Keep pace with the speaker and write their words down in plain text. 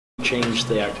change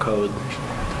that code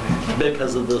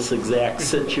because of this exact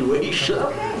situation.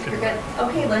 Okay, you're good.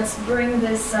 Okay, let's bring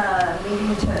this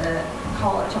meeting to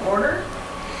call it to order.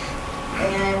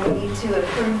 And we need to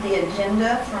approve the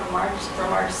agenda from March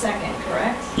 2nd,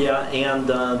 correct? Yeah, and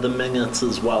the minutes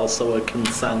as well, so a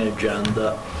consent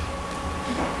agenda.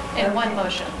 In one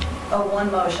motion. Oh,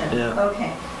 one motion. Yeah.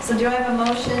 Okay. So do I have a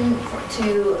motion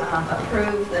to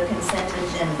approve the consent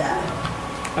agenda?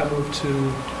 I move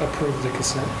to approve the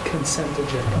consent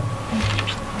agenda.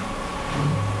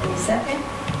 Any second?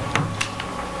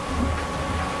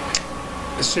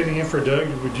 Sitting in for Doug,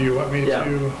 would you want me Yeah.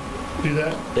 to do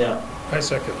that? Yeah. I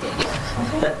second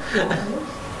that.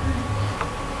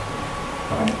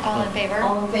 All in favor?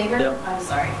 All in favor? Yep. I'm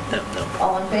sorry. Yep, no.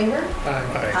 All in favor?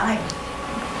 Aye. Aye.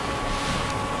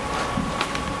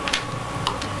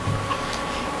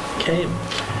 Okay.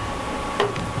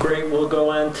 Great, we'll go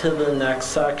on to the next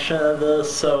section of this.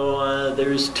 So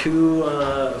there's two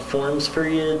forms for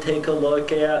you to take a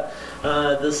look at.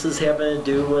 This is having to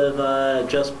do with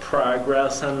just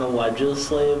progress on the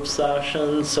legislative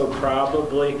session. So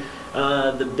probably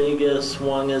the biggest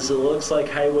one is it looks like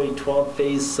Highway 12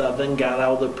 Phase 7 got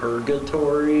out of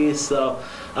purgatory. So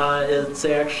it's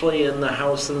actually in the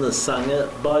House and the Senate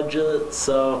budget.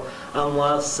 So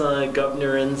unless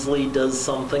Governor Inslee does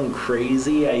something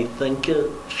crazy, I think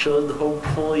it should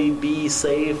hopefully be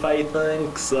safe, I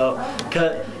think. So,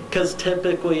 because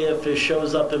typically if it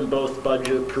shows up in both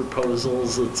budget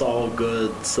proposals, it's all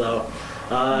good. So,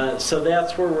 so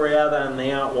that's where we're at on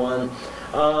that one.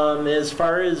 As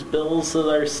far as bills that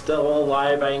are still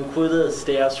alive, I included a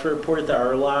status report that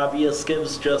our lobbyist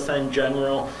gives just on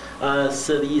general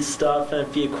city stuff. And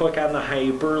if you click on the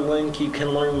hyperlink, you can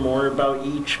learn more about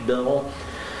each bill.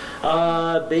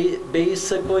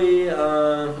 Basically,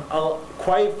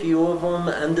 quite a few of them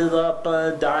ended up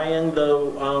dying. The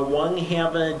one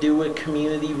having to do with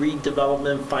community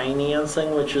redevelopment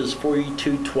financing, which is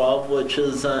 4212, which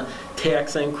is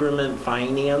tax increment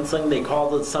financing. They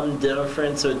called it something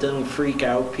different so it didn't freak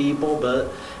out people,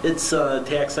 but it's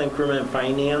tax increment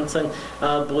financing.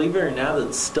 Believe it or not,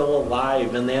 it's still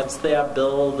alive, and that's that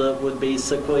bill that would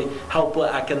basically help with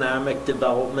economic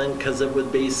development because it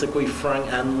would basically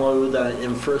front-end load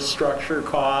infrastructure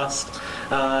cost.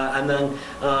 And then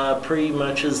pretty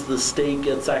much as the state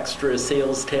gets extra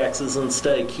sales taxes,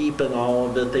 instead of keeping all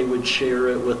of it, they would share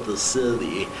it with the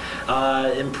city.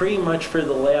 And pretty much for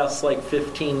the last like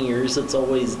 15 years, it's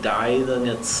always died and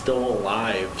it's still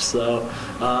alive. So,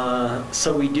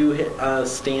 so we do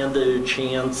stand a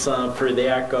chance for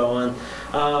that going.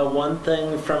 One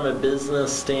thing from a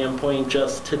business standpoint,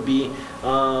 just to be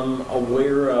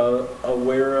aware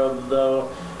of though,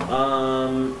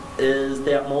 is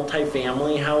that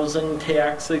multifamily housing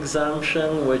tax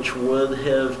exemption, which would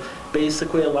have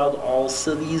basically allowed all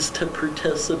cities to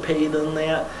participate in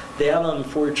that. That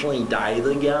unfortunately died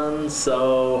again,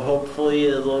 so hopefully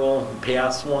it'll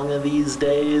pass one of these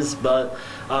days, but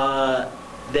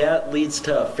that leads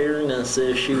to a fairness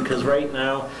issue because right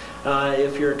now,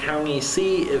 if you're a county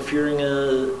seat, if you're in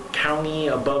a county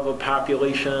above a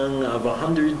population of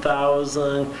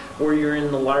 100,000, or you're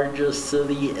in the largest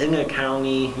city in a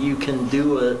county, you can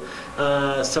do it.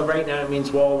 So right now it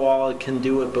means Walla Walla can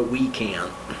do it, but we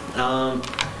can't.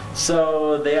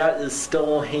 So that is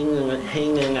still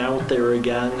hanging out there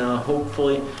again.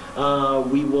 Hopefully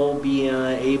we will be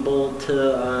able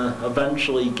to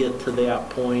eventually get to that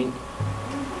point.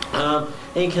 And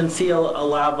you can see a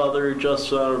lot of other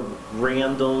just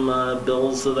random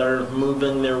bills that are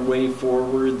moving their way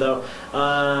forward, though.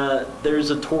 There's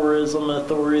a tourism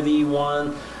authority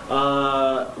one,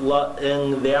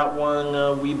 and that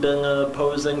one we've been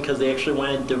opposing because they actually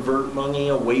want to divert money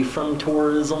away from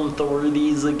tourism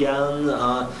authorities again,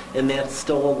 and that's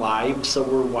still alive, so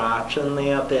we're watching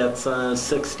that. That's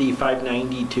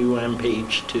 6592 on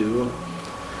page 2.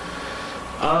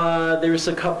 There's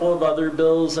a couple of other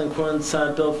bills, including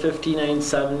Senate Bill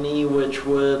 5970, which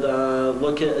would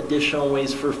look at additional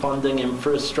ways for funding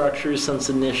infrastructure since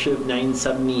Initiative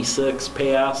 976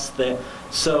 passed.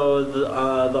 So the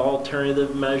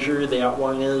alternative measure, that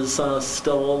one is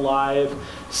still alive.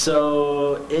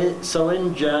 So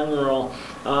in general,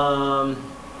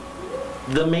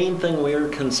 the main thing we're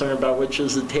concerned about, which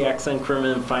is the tax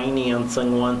increment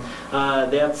financing one,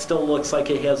 that still looks like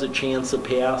it has a chance of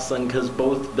passing because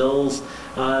both bills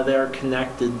that are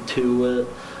connected to it,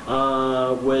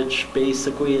 which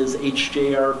basically is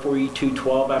HJR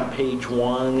 4212 on page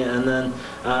 1, and then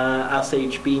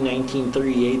SHB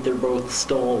 1938, they're both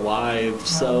still alive,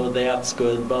 so that's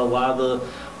good. But a lot of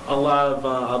the a lot of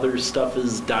other stuff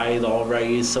is died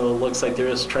already, so it looks like they're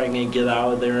just trying to get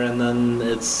out of there, and then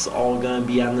it's all going to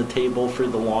be on the table for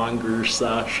the longer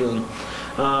session.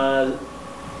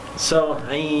 So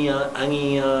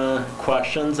any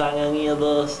questions on any of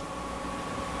this?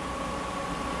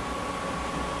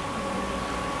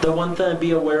 The one thing to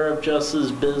be aware of just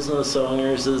as business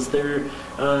owners is there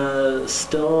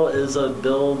still is a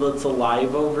bill that's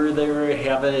alive over there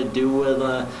having to do with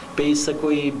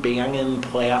basically banning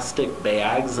plastic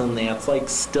bags, and that's like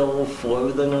still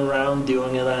floating around,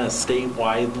 doing it on a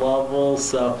statewide level,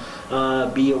 so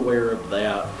be aware of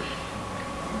that.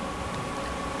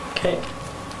 Okay,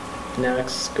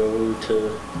 next go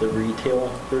to the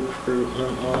retail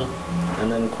recruitment one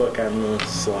and then click on the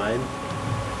slide.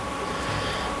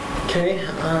 Okay,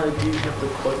 do you have the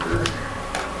clicker?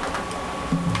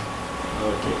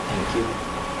 Okay, thank you.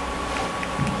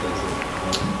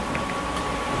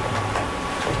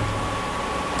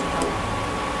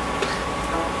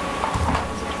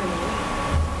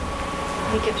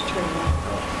 We get to turn it on.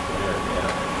 Oh, there,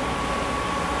 yeah.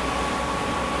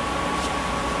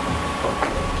 Oh,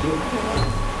 thank you.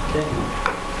 Okay.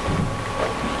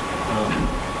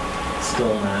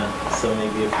 Still not, so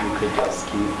maybe if you could just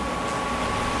keep.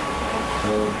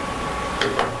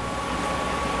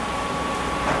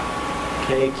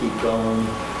 Okay, keep going,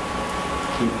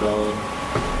 keep going,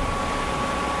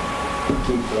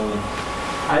 keep going.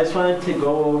 I just wanted to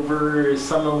go over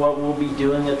some of what we'll be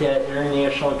doing at that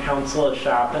International Council of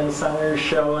Shopping Centers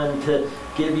show and to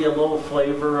give you a little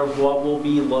flavor of what we'll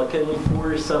be looking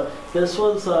for. So this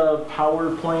was a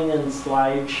PowerPoint and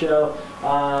slideshow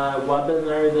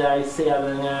webinar that I sat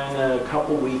in on a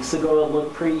couple weeks ago. It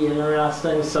looked pretty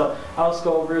interesting, so I'll just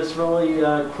go over this really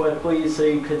quickly so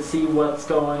you could see what's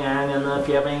going on, and then if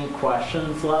you have any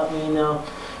questions, let me know.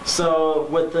 So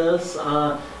with this,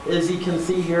 as you can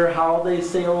see here, holiday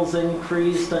sales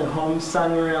increased, and home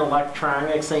center and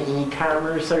electronics and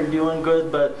e-commerce are doing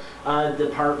good, but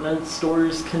department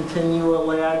stores continue to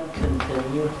lag.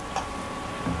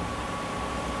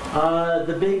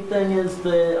 The big thing is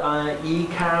the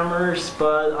e-commerce,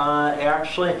 but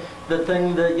actually the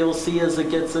thing that you'll see as it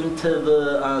gets into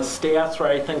the stats where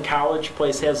I think College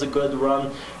Place has a good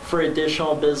run for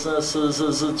additional businesses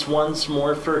is it's once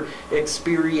more for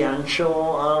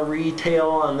experiential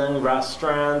retail, and then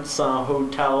restaurants,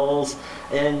 hotels,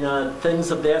 and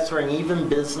things of that sort, and even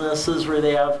businesses where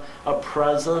they have a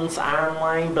presence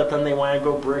online but then they want to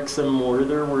go bricks and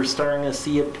mortar. We're starting to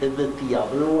see it pivot the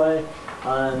other way.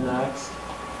 Next.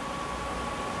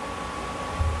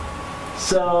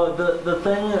 So the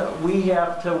thing we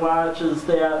have to watch is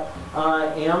that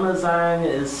Amazon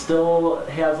is still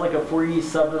has like a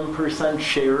 47%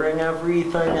 share in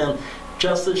everything, and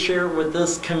just to share it with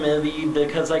this committee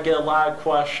because I get a lot of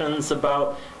questions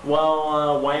about,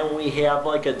 well, why don't we have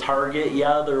like a Target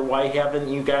yet, or why haven't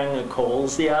you gotten a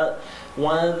Kohl's yet?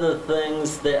 One of the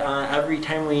things that every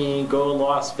time we go to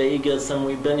Las Vegas, and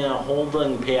we've been in a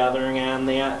holding pattern on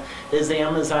that, is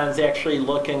Amazon's actually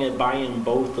looking at buying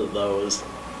both of those,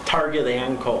 Target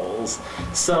and Kohl's.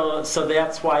 So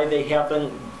that's why they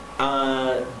haven't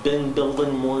been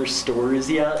building more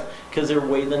stores yet, because they're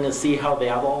waiting to see how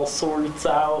that all sorts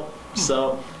out.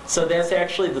 So that's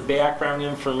actually the background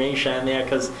information on that,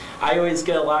 because I always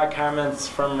get a lot of comments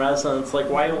from residents like,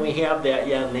 why don't we have that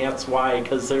yet? And that's why,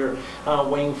 because they're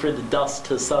waiting for the dust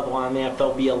to settle on that.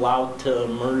 They'll be allowed to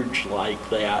merge like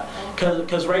that.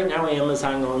 Because right now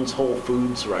Amazon owns Whole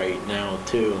Foods right now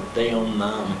too. They own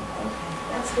them. Okay,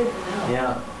 that's good to know.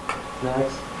 Yeah.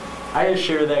 Next. I just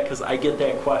share that because I get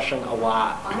that question a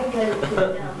lot. I get it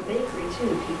down the bakery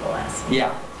too, people ask me.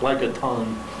 Yeah, like a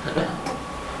ton.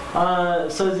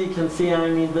 So as you can see, I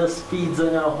mean, this feeds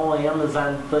in a whole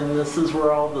Amazon thing. This is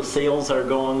where all the sales are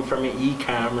going from an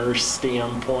e-commerce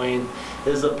standpoint,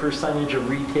 is a percentage of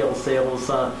retail sales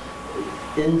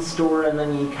in-store and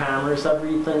then e-commerce.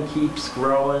 Everything keeps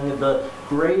growing. The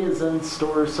gray is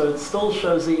in-store, so it still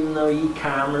shows, even though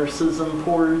e-commerce is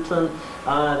important,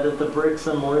 that the bricks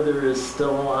and mortar is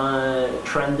still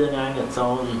trending on its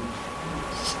own.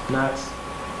 Next.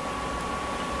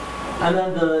 And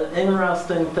then the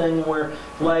interesting thing where,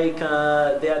 like,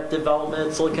 that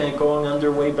development's looking at going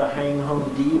underway behind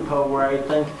Home Depot, where I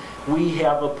think we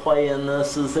have a play in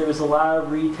this, is there's a lot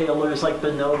of retailers like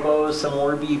Bonobos and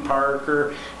Warby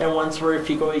Parker, and ones where if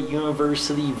you go to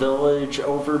University Village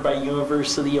over by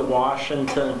University of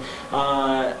Washington,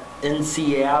 in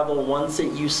Seattle, once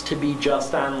it used to be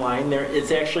just online,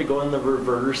 it's actually going the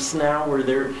reverse now, where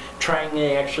they're trying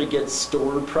to actually get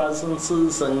store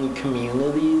presences in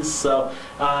communities. So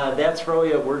that's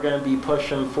really what we're going to be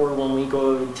pushing for when we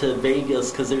go to Vegas,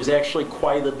 because there's actually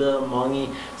quite a bit of money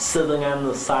sitting on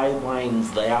the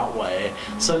sidelines that way.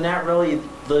 So not really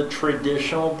the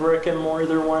traditional brick and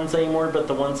mortar ones anymore, but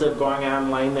the ones that have gone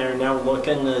online, they're now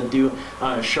looking to do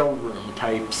showroom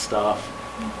type stuff.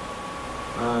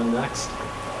 Next.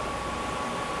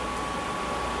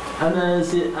 And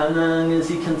then as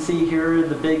you can see here,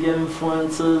 the big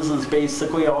influences is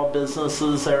basically all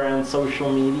businesses that are on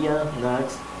social media.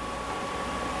 Next.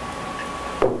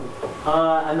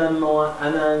 And then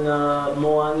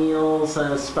millennials,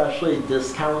 and especially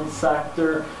discount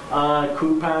sector,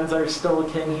 coupons are still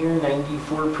king here.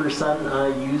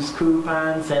 94% use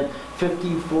coupons, and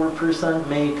 54%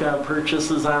 make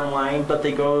purchases online, but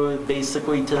they go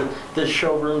basically to the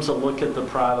showrooms to look at the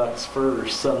products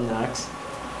first. So next.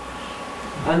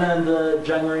 And then the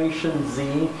Generation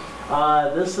Z.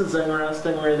 This is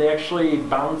interesting, where they actually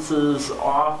bounces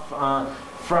off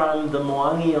from the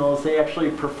millennials. They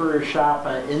actually prefer to shop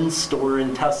in-store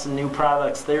and test the new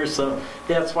products there. So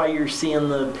that's why you're seeing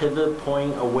the pivot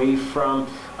point away from,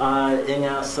 in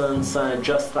essence,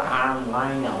 just the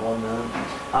online element.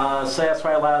 So that's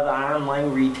why a lot of the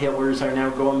online retailers are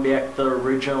now going back the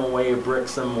original way of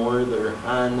bricks and mortar.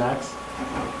 Next.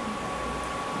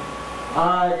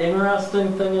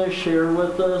 Interesting thing to share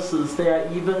with us is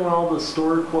that even with all the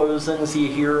store closings you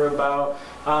hear about,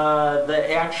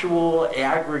 the actual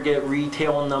aggregate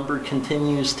retail number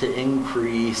continues to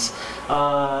increase,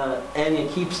 and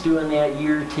it keeps doing that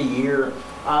year to year.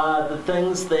 The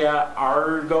things that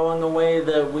are going away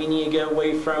that we need to get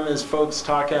away from is folks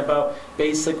talking about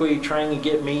basically trying to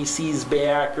get Macy's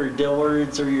back, or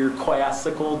Dillard's, or your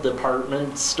classical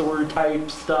department store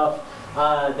type stuff.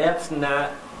 That's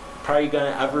not probably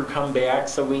going to ever come back,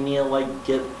 so we need to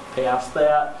get past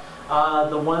that.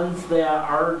 The ones that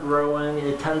are growing,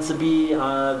 it tends to be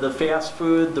the fast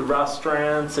food, the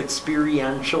restaurants,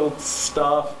 experiential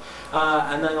stuff,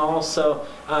 and then also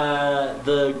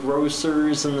the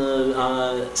grocers and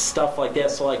the stuff like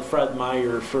that. So like Fred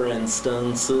Meyer, for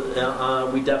instance, we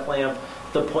definitely have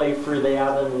to play for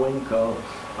that in Winco.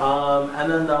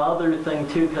 And then the other thing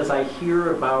too, because I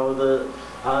hear about it,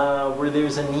 where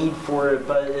there's a need for it,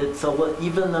 but it's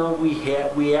even though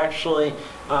we actually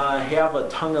have a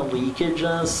ton of leakage in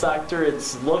the sector,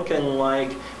 it's looking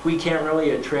like we can't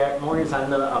really attract more on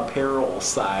the apparel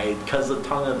side, because a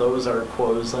ton of those are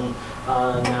closing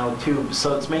now too.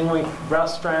 So it's mainly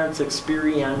restaurants,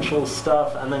 experiential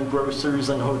stuff, and then grocers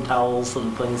and hotels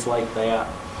and things like that.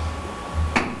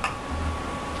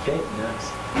 Okay,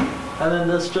 next. And then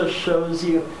this just shows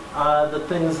you the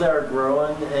things that are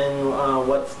growing and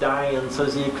what's dying. So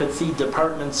as you could see,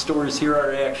 department stores here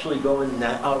are actually going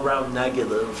around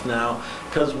negative now,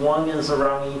 because one is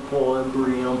around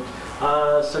equilibrium.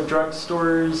 So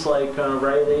drugstores like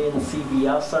Rite Aid and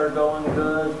CVS are going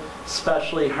good,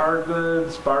 especially hard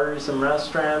goods, bars and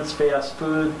restaurants, fast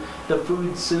food, the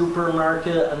food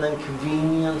supermarket, and then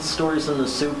convenience stores and the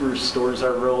superstores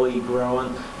are really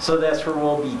growing. So that's where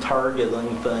we'll be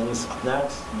targeting things.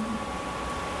 Next.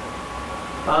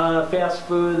 Fast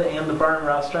food and the bar and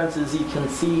restaurants, as you can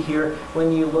see here,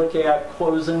 when you look at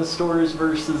closing stores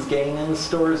versus gaining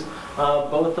stores,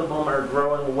 both of them are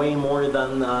growing way more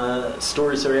than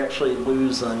stores are actually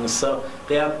losing. So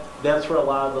that's where a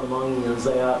lot of the money is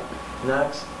at.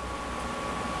 Next.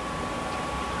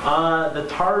 The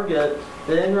target,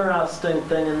 the interesting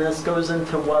thing, and this goes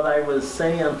into what I was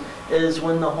saying, is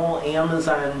when the whole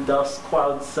Amazon dust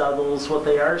cloud settles, what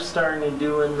they are starting to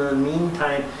do in the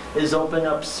meantime is open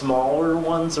up smaller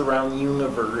ones around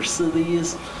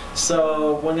universities.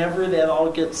 So whenever that all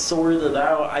gets sorted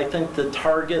out, I think the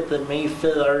target that may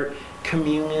fit our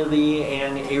community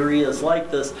and areas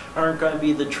like this aren't going to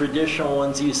be the traditional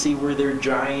ones you see where they're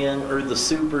giant or the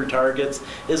super targets.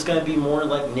 It's going to be more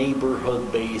like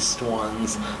neighborhood based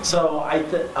ones. So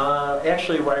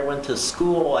actually where I went to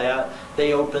school at,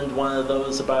 they opened one of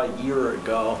those about a year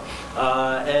ago.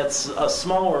 It's a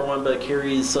smaller one, but it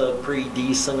carries a pretty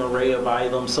decent array of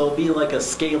items. So it'll be like a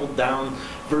scaled down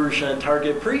version of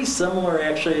Target. Pretty similar,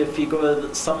 actually, if you go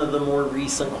to some of the more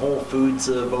recent Whole Foods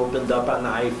that have opened up on the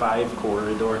I-5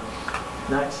 corridor.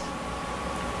 Next.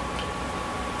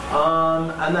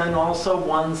 And then also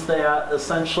ones that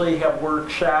essentially have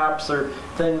workshops or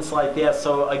things like that.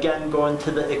 So again, going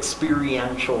to the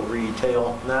experiential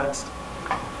retail. Next.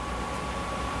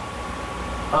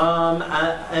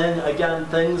 And again,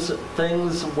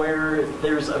 things where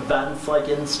there's events like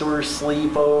in-store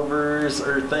sleepovers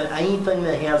or anything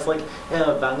that has like an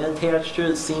event attached to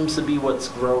it seems to be what's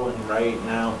growing right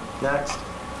now. Next.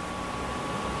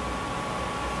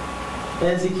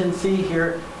 As you can see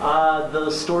here, the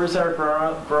stores that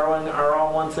are growing are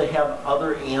all ones that have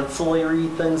other ancillary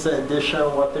things in addition to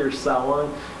what they're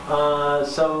selling.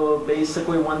 So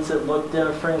basically ones that look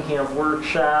different, have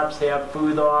workshops, have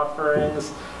food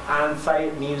offerings,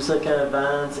 on-site music and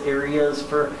events, areas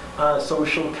for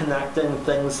social connecting,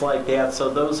 things like that. So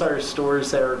those are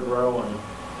stores that are growing.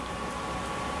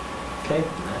 Okay,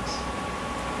 next.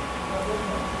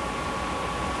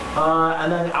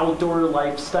 And then outdoor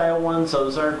lifestyle ones,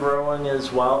 those are growing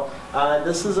as well.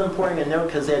 This is important to note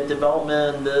because that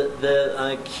development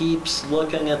that keeps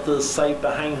looking at the site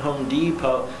behind Home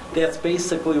Depot, that's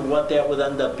basically what that would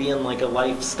end up being, like a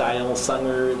lifestyle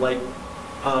center, like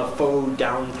faux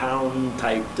downtown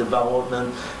type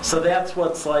development. So that's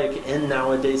what's like in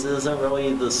nowadays. It isn't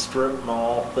really the strip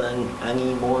mall thing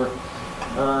anymore.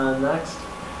 Next.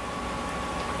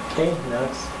 Okay,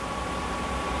 next.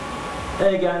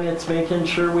 And again, it's making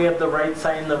sure we have the right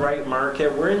site in the right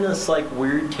market. We're in this like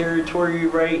weird territory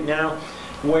right now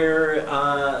where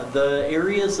the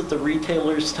areas that the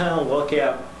retailers tend to look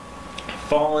at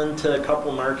fall into a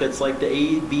couple markets like the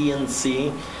A, B, and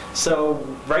C. So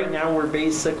right now we're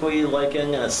basically like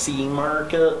in a C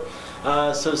market.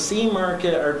 So C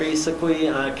market are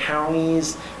basically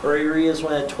counties or areas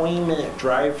with a 20-minute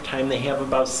drive time. They have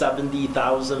about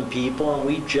 70,000 people, and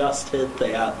we just hit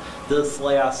that this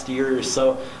last year.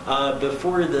 So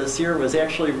before this year was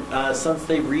actually, since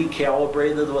they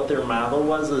recalibrated what their model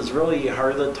was, it's really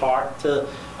hard to talk to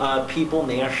people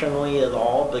nationally at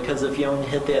all, because if you don't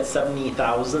hit that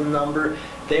 70,000 number,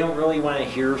 they don't really want to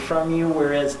hear from you,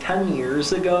 whereas 10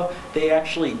 years ago, they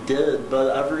actually did.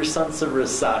 But ever since the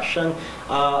recession,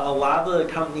 a lot of the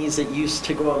companies that used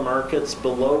to go to markets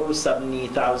below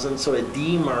 70,000, so a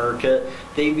D market,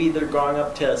 they've either gone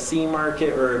up to a C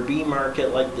market or a B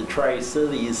market like the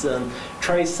Tri-Cities. And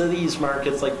Tri-Cities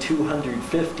market's like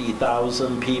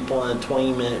 250,000 people in a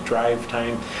 20-minute drive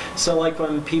time. So like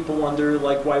when people wonder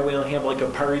like why we don't have like a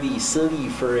Party City,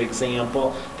 for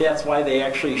example, that's why they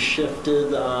actually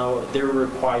shifted their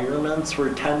requirements.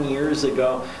 Were 10 years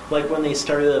ago, like when they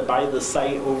started to buy the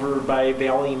site over by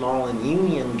Valley Mall and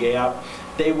Union Gap,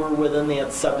 they were within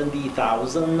that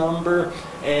 70,000 number,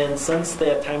 and since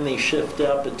that time they shifted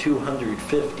up to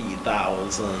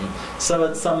 250,000. So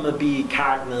it's something to be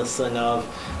cognizant of.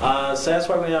 So that's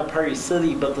why we have Party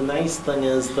City. But the nice thing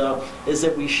is, though, is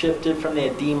that we shifted from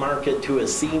that D market to a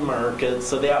C market.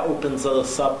 So that opens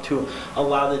us up to a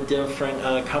lot of different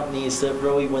companies that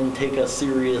really wouldn't take us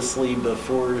seriously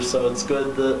before. So it's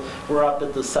good that we're up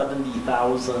at the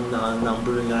 70,000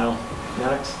 number now.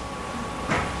 Next.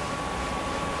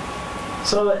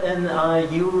 So,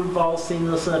 and you've all seen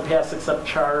this in the past except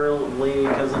Charlie,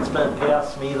 because it's been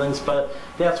past meetings, but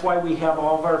that's why we have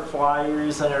all of our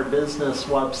flyers and our business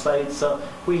websites. So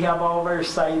we have all of our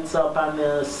sites up on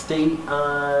the state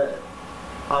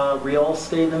real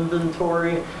estate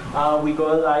inventory. We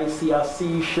go to the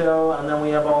ICSC show, and then we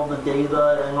have all the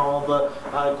data and all the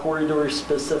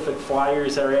corridor-specific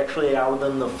flyers that are actually out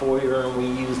in the foyer, and we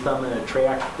use them and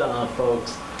attract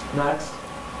folks. Next.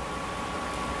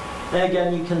 And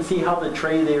again, you can see how the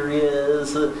trade area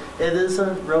is. It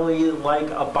isn't really like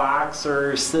a box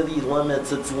or city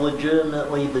limits. It's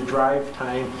legitimately the drive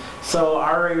time. So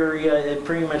our area, it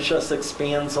pretty much just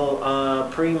expands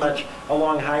pretty much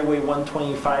along Highway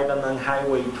 125 and then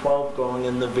Highway 12 going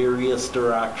in the various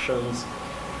directions.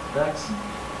 Next.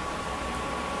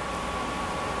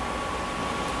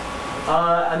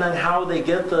 And then how they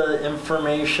get the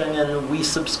information, and we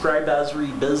subscribe as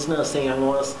business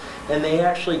analysts, and they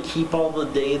actually keep all the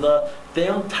data. They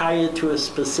don't tie it to a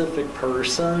specific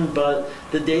person, but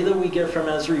the data we get from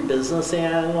Esri Business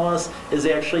Analysts is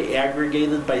actually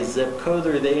aggregated by zip code,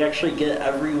 or they actually get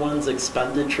everyone's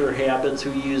expenditure habits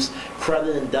who use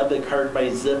credit and debit card by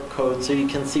zip code, so you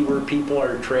can see where people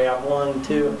are traveling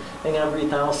to and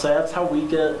everything else. So that's how we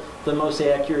get the most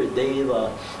accurate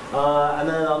data. And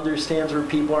then it understands where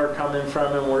people are coming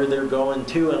from and where they're going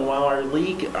to. And while our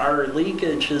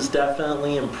leakage has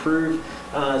definitely improved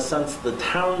since the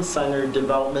town center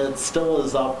development, it still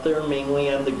is up there,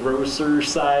 mainly on the grocer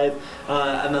side,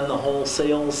 and then the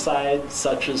wholesale side,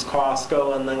 such as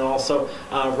Costco, and then also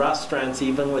restaurants,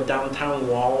 even with downtown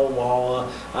Walla Walla.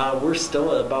 We're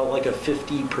still at about like a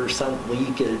 50%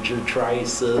 leakage of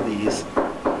Tri-Cities.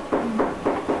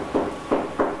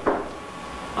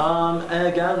 And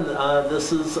again,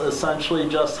 this is essentially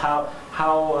just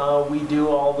how we do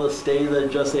all this data,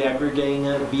 just aggregating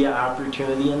it via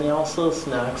opportunity analysis.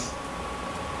 Next.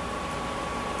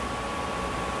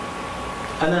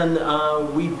 And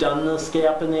then we've done this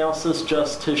gap analysis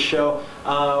just to show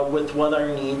with what our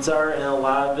needs are, and a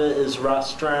lot of it is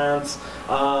restaurants,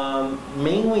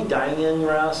 mainly dine-in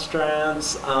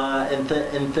restaurants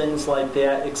and things like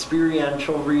that,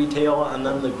 experiential retail, and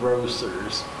then the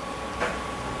grocers.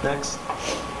 Next.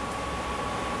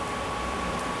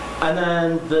 And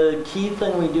then the key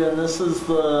thing we do, and this is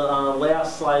the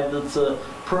last slide that's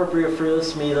appropriate for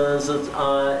this meeting, is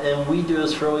and we do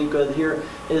this really good here,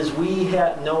 is we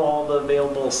know all the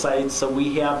available sites, so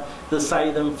we have the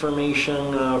site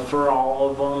information for all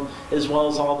of them, as well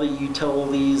as all the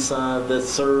utilities that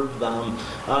serve them.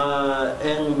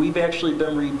 And we've actually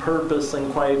been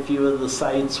repurposing quite a few of the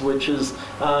sites, which is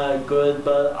good,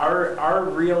 but our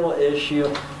real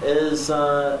issue is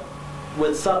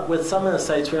with some of the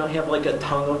sites, we don't have like a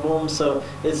ton of them, so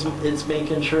it's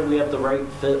making sure we have the right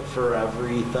fit for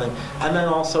everything. And then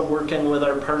also working with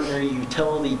our partner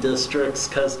utility districts,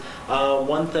 because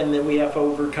one thing that we have to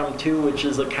overcome too, which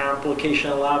is a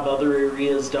complication a lot of other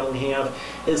areas don't have,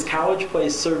 is College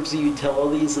Place serves the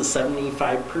utilities at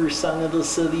 75% of the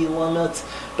city limits,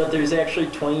 but there's actually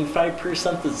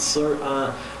 25% that's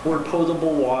where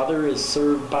potable water is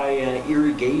served by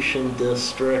irrigation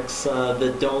districts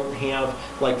that don't have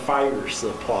like fire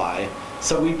supply.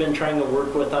 So we've been trying to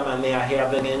work with them on that,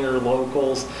 having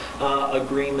interlocals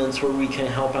agreements where we can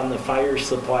help on the fire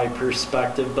supply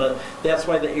perspective. But that's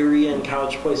why the area in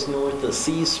College Place north of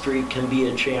C Street can be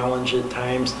a challenge at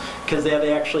times, because that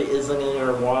actually isn't in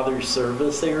our water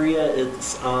service area.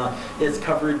 It's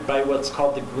covered by what's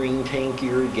called the Green Tank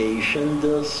Irrigation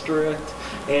District.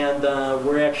 And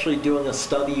we're actually doing a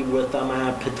study with them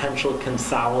on potential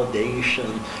consolidation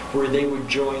where they would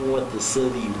join with the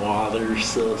city water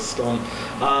system.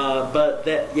 But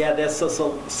that's just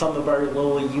some of our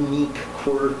little unique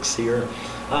quirks here.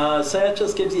 So that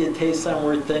just gives you a taste on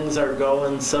where things are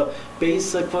going. So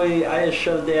basically, I just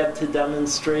showed that to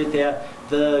demonstrate that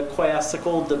the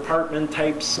classical department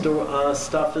type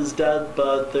stuff is dead,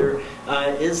 but there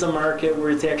is a market where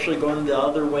it's actually going the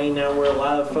other way now, where a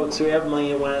lot of folks who have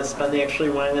money and want to spend actually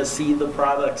want to see the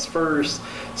products first.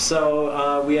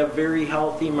 So we have very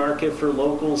healthy market for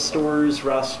local stores,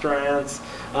 restaurants,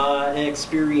 and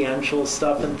experiential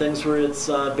stuff and things where it's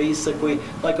basically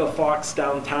like a Fox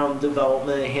downtown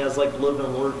development. It has like live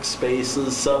and work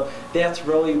spaces. So that's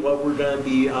really what we're going to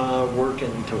be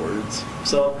working towards.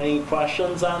 So any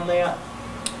questions on that?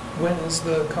 When is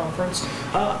the conference?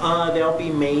 That'll be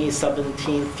May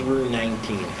 17th through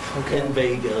 19th in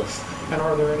Vegas. And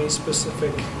are there any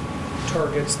specific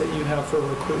targets that you have for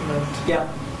recruitment? Yeah.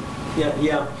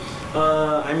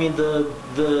 I mean,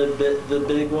 the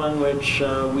big one, which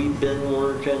we've been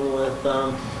working with,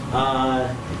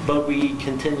 but we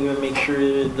continue to make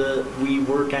sure that we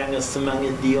work on a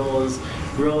cemented deal, is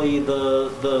really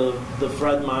the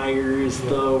Fred Meyers,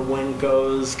 the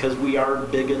Winkos, because we are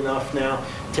big enough now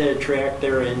to attract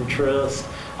their interest.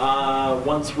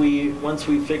 Once we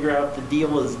figure out the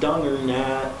deal is done or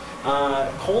not,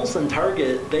 Kohl's and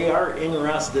Target, they are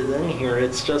interested in here.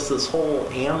 It's just this whole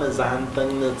Amazon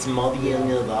thing that's muddying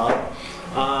it up.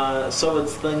 So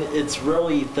it's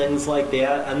really things like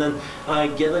that, and then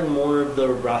getting more of the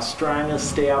restaurant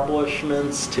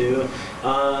establishments too.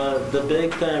 The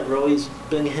big thing that really's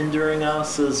been hindering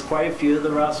us is quite a few of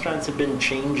the restaurants have been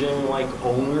changing like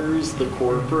owners, the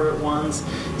corporate ones.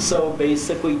 So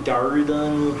basically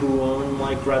Darden, who own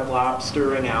like Red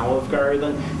Lobster and Olive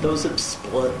Garden, those have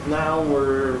split now,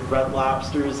 where Red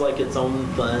Lobster is like its own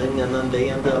thing, and then they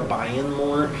end up buying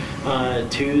more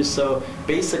too. So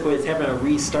basically it's having to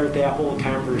restart that whole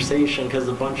conversation, because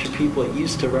a bunch of people that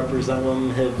used to represent them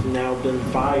have now been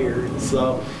fired.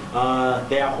 So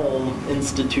that whole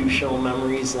institutional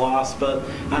memory is lost. But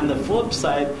on the flip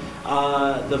side,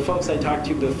 the folks I talked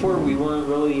to before, we weren't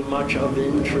really much of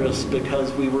interest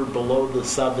because we were below the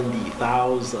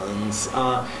 70,000s,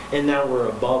 and now we're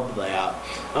above that.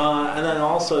 And then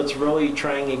also it's really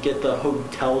trying to get the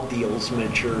hotel deals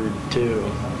matured too,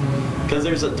 because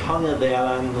there's a ton of that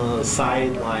on the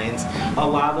sidelines. A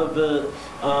lot of it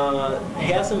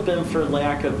hasn't been for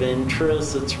lack of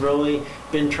interest. It's really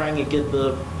been trying to get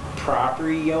the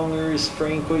property owners,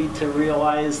 frankly, to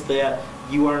realize that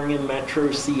you aren't in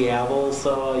Metro Seattle.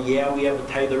 So yeah, we have a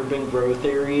tight urban growth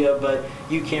area, but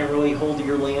you can't really hold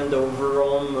your land over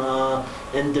them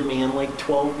and demand like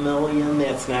 12 million.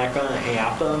 That's not going to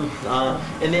happen.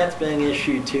 And that's been an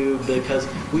issue too, because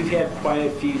we've had quite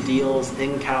a few deals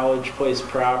in College Place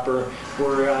proper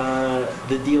where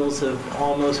the deals have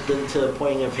almost been to the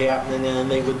point of happening and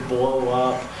they would blow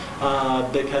up.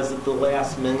 Because at the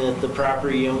last minute the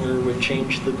property owner would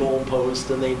change the goalpost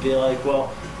and they'd be like,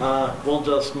 well, we'll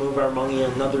just move our money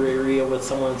in another area with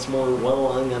someone that's more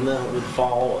willing, and then it would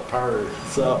fall apart.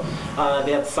 So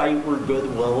that site where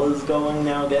Goodwill is going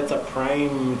now, that's a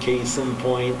prime case in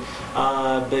point,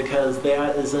 because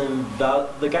that is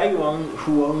the guy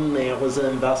who owned that was an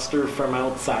investor from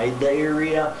outside the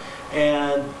area,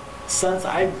 and since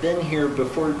I've been here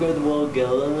before Goodwill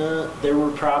getting it, there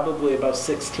were probably about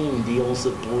 16 deals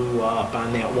that blew up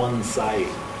on that one site.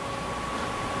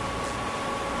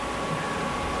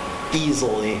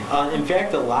 Easily. In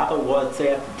fact, a lot of what's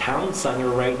at the town center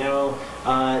right now,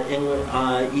 in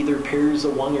either pairs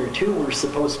of 1 or 2 were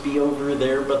supposed to be over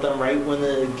there, but then right when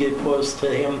it get close to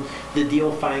him, the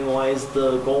deal finalized,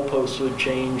 the goalposts would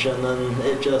change, and then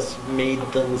it just made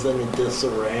things in a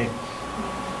disarray.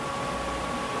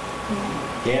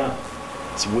 Yeah,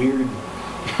 it's weird.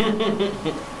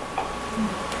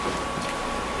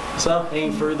 So,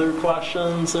 any further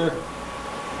questions or?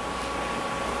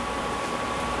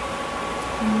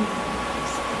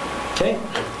 Okay,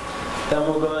 then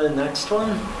we'll go to the next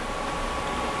one.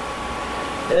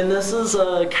 And this is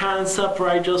a concept where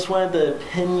I just wanted the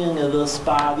opinion of this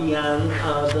body on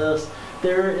this.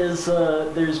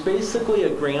 There's basically a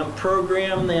grant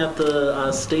program that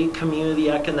the State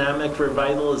Community Economic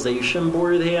Revitalization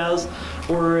Board has,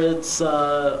 where it's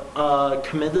a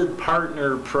committed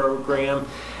partner program,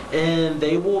 and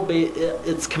they will be,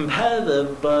 it's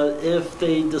competitive, but if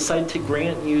they decide to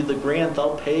grant you the grant,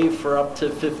 they'll pay for up to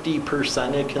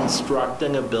 50% of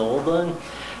constructing a building.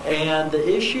 And the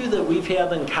issue that we've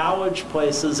had in College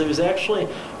Place is there's actually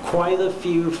quite a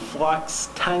few flex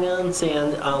tenants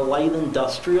and light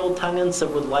industrial tenants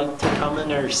that would like to come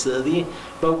in our city,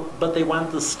 but they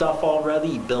want the stuff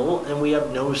already built and we have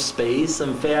no space.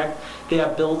 In fact,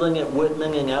 that building at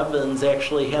Whitman and Evans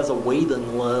actually has a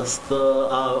waiting list. The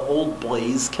old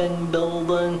Blaze King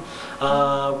building,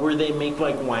 where they make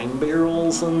like wine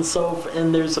barrels and so,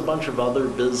 and there's a bunch of other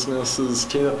businesses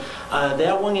too.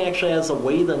 That one actually has a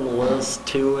waiting list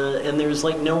to it, and there's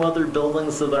like no other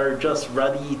buildings that are just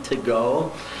ready to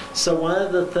go. So one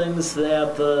of the things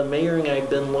that the mayor and I have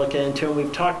been looking into, and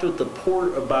we've talked with the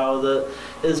port about it,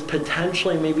 is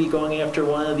potentially maybe going after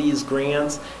one of these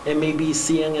grants and maybe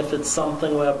seeing if it's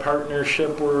something with a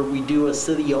partnership where we do a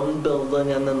city-owned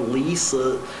building and then lease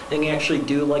it and actually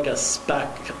do like a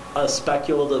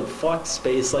speculative flex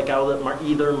space like out at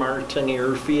either Martin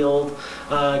Airfield,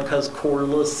 because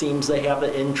Corliss seems to have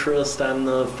an interest on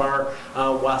the far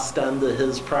west end of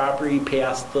his property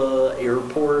past the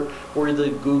airport, or the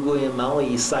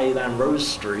Guglielmelli site on Rose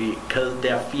Street, because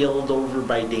that field over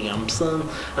by Damson,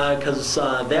 because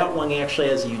that one actually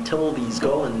has utilities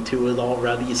going to it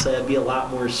already, so it'd be a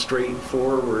lot more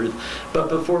straightforward. But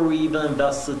before we even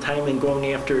invest the time in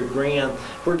going after a grant,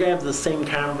 we're going to have the same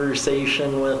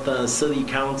conversation with City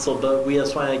Council, but we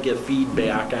just want to get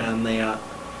feedback on that,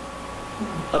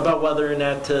 about whether or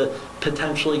not to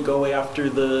potentially go after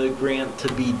the grant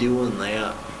to be doing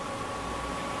that.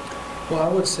 Well, I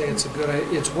would say it's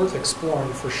worth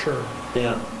exploring for sure.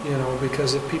 Yeah. You know,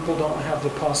 because if people don't have the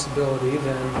possibility,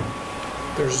 then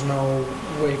there's no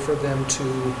way for them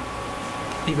to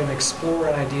even explore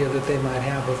an idea that they might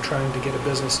have of trying to get a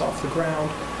business off the ground,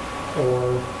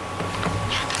 or,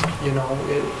 you know,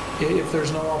 if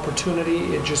there's no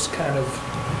opportunity, it just kind of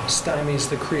stymies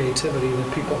the creativity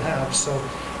that people have. So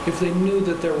if they knew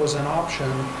that there was an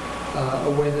option,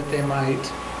 a way that they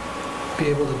might be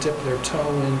able to dip their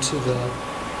toe into the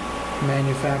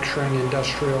manufacturing,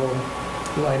 industrial,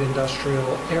 light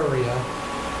industrial area,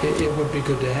 it would be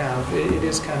good to have. It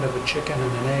is kind of a chicken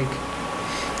and an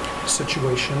egg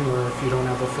situation, where if you don't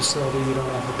have a facility, you don't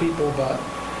have the people, but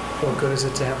what good is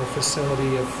it to have a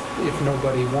facility if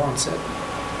nobody wants it?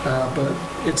 But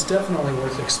it's definitely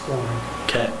worth exploring.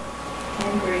 Okay. I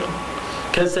agree.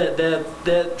 Because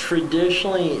that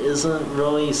traditionally isn't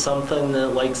really something that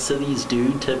like cities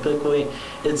do typically.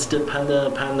 It's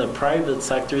dependent upon the private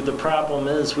sector. The problem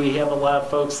is we have a lot of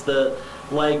folks that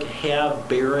like have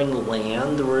barren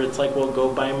land where it's like, well,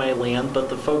 go buy my land, but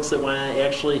the folks that want to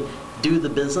actually do the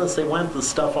business, they want the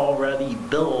stuff already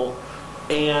built.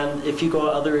 And if you go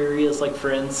to other areas, like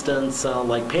for instance,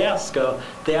 like Pasco,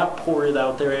 that port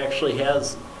out there actually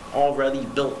has already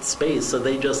built space, so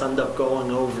they just end up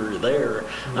going over there.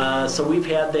 So we've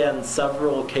had that in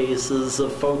several cases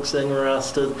of folks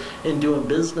interested in doing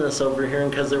business over here,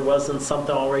 and because there wasn't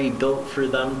something already built for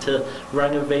them to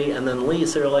renovate and then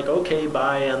lease, they're like, okay,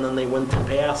 bye, and then they went to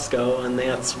Pasco, and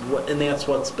that's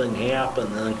what's been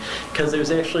happening. Because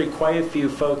there's actually quite a few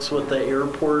folks with the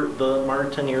airport, the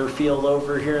Martin Airfield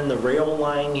over here, and the rail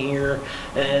line here,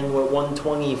 and with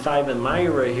 125 in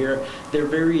Myra here, they're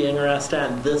very interested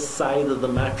on this side of the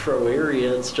metro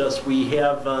area. It's just we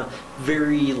have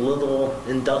very little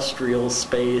industrial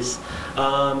space.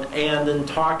 And in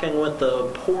talking with the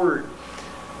port,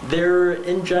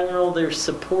 in general, they're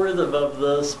supportive of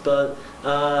this, but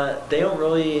they don't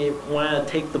really want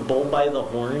to take the bull by the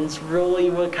horns, really,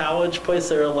 with College Place.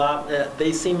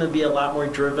 They seem to be a lot more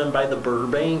driven by the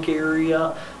Burbank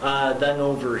area than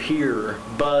over here.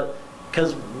 But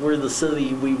because we're the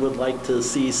city, we would like to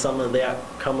see some of that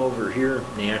come over here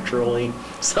naturally.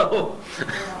 So.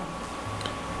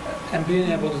 And being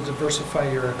able to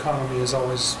diversify your economy is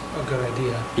always a good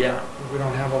idea. Yeah. We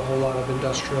don't have a whole lot of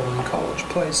industrial in College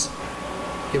Place.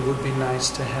 It would be nice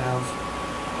to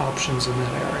have options in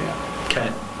that area.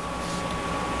 Okay.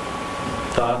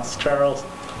 Thoughts, Charles?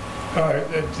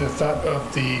 The thought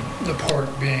of the port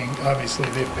being, obviously,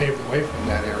 they've paved the way from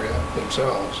that area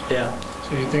themselves. Yeah.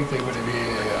 So you think they would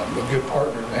be a good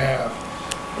partner to have.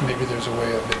 Maybe there's a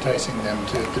way of enticing them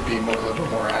to be a little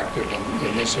more active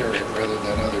in this area rather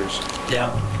than others.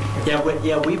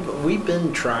 We've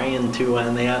been trying to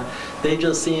on that. They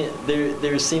just see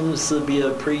there seems to be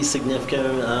a pretty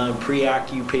significant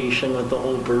preoccupation with the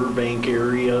whole Burbank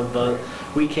area, but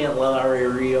we can't let our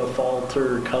area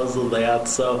falter because of that.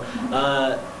 So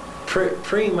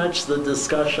pretty much the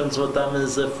discussions with them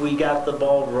is if we got the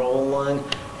ball rolling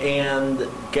and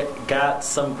got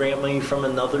some grant money from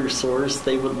another source,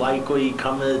 they would likely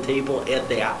come to the table at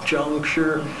that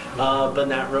juncture, but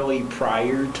not really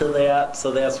prior to that. So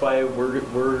that's why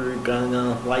we're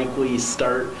gonna likely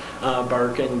start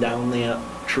barking down that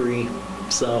tree.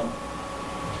 So.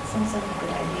 Sounds like a good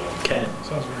idea. Okay.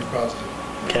 Sounds very positive.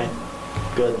 Okay.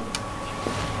 Good.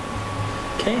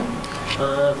 Okay.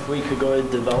 If we could go to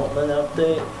development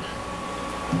update.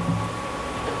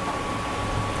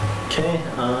 Okay,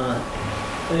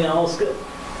 anything else good?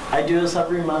 I do this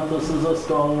every month. This is us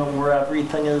going over where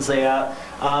everything is at.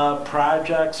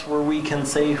 Projects where we can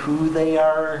say who they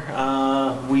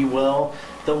are, we will.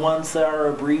 The ones that are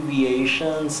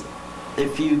abbreviations,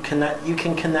 if you connect, you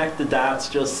can connect the dots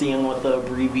just seeing what the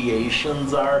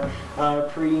abbreviations are,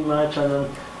 pretty much. And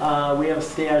then we have a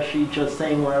stat sheet just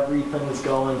saying where everything is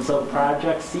going. So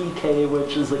Project CK,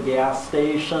 which is a gas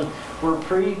station, we're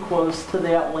pretty close to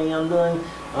that landing.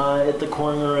 At the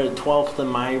corner of 12th and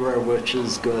Myra, which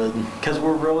is good because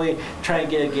we're really trying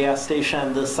to get a gas station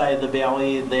on this side of the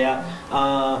valley that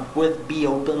would be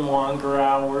open longer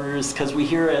hours, because we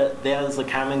hear that is a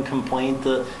common complaint.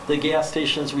 The gas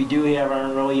stations we do have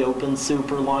aren't really open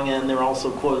super long, and they're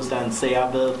also closed on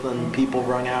Sabbath, and people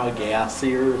run out of gas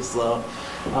here. So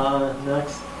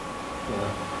next.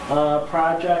 Yeah.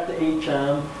 Project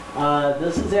HM.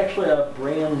 This is actually a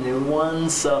brand new one.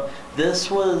 So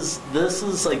this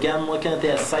is again looking at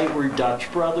that site where Dutch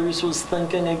Brothers was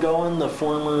thinking of going, the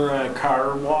former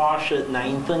car wash at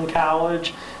 9th and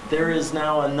College. There is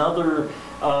now another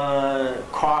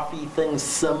coffee thing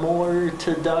similar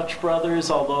to Dutch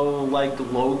Brothers, although like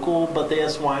local, but they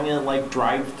just want it like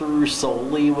drive-through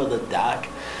solely with a deck.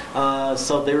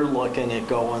 So they're looking at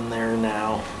going there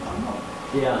now.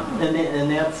 Yeah, and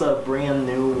that's a brand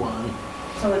new one.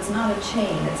 So it's not a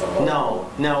chain, it's a local?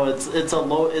 No, it's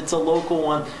a local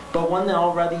one, but one that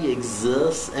already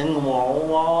exists in Walla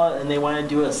Walla, and they want to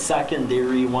do a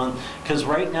secondary one, because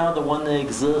right now the one that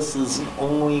exists is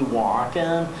only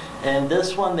walk-in, and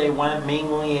this one they want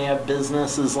mainly have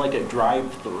businesses like a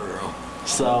drive-through.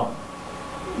 So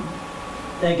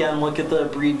again, look at the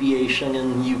abbreviation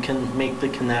and you can make the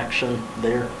connection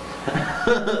there.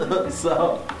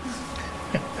 So.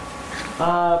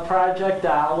 Project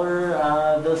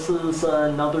Dollar, this is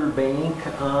another bank.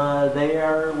 They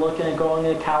are looking at going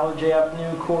to College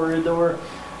Avenue corridor.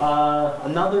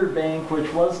 Another bank,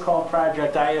 which was called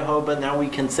Project Idaho, but now we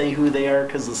can say who they are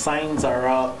because the signs are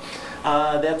up.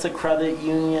 That's a credit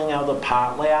union out of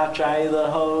Potlatch,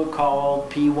 Idaho,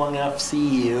 called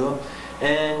P1FCU.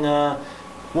 And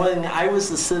when I was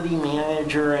the city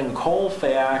manager in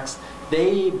Colfax,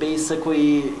 they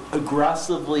basically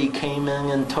aggressively came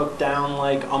in and took down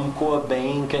like Umpqua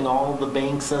Bank and all the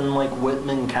banks in like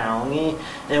Whitman County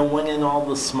and went in all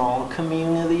the small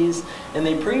communities, and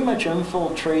they pretty much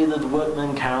infiltrated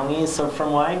Whitman County. So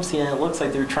from what I'm seeing, it looks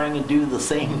like they're trying to do the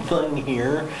same thing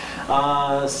here.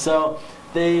 So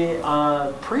they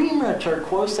pretty much are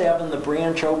close to having the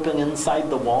branch open inside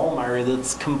the Walmart.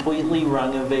 It's completely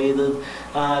renovated.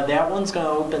 That one's going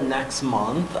to open next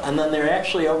month. And then they're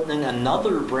actually opening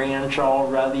another branch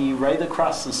already right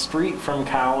across the street from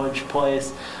College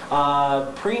Place,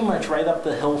 pretty much right up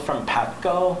the hill from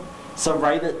Petco. So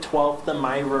right at 12th and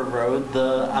Myra Road,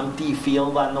 the empty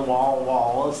field on the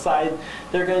Walla side,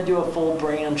 they're going to do a full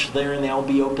branch there, and they'll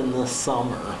be open this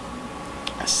summer.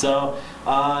 So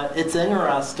it's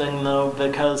interesting though,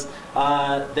 because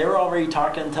they're already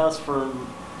talking to us for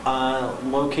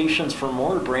locations for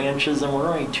more branches, and we're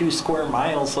only 2 square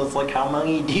miles, so it's like, how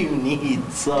many do you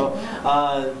need? So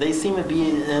they seem to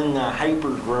be in hyper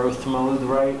growth mode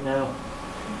right now.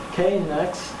 Okay,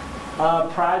 next.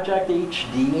 Project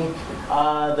HD.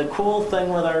 The cool thing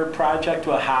with our project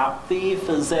with Hop Thief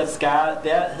is that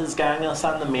has gotten us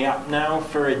on the map now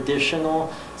for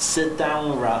additional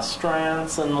sit-down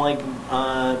restaurants and like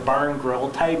bar and grill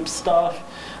type stuff,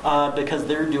 because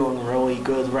they're doing really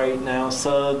good right now.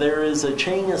 So there is a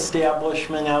chain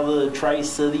establishment out of the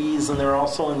Tri-Cities, and they're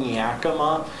also in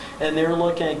Yakima, and they're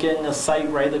looking at getting a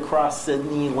site right across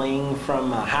Sydney Lane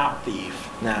from Hop Thief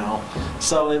now.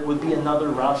 So it would be another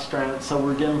restaurant, so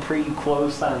we're getting pretty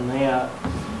close on that.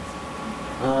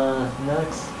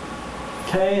 Next.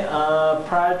 Okay,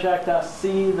 Project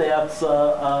SC, that's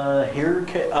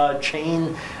a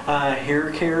chain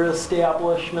hair care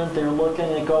establishment. They're looking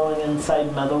at going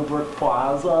inside Meadowbrook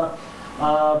Plaza.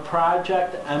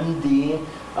 Project MD,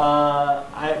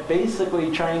 I'm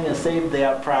basically trying to save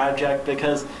that project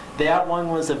because that one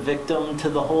was a victim to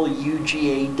the whole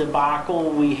UGA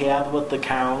debacle we had with the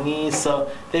county.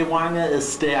 So they want to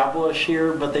establish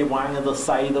here, but they wanted the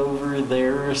site over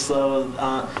there.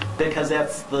 So because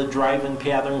that's the driving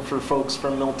pattern for folks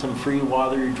from Milton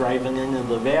Freewater driving into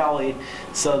the valley.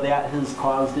 So that has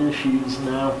caused issues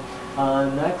now.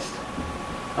 Next.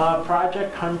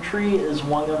 Project Country is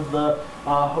one of the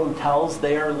hotels.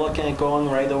 They are looking at going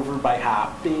right over by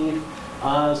Hop Thief.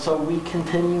 So we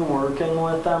continue working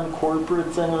with them.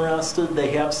 Corporate's interested. They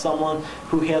have someone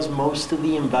who has most of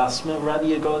the investment ready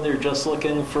to go. They're just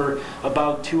looking for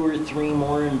about 2 or 3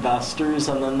 more investors,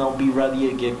 and then they'll be ready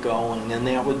to get going. And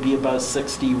that would be about a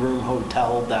 60-room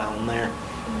hotel down there.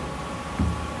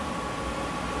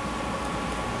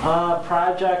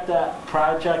 Project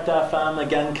FM,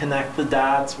 again, connect the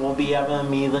dots. We'll be having a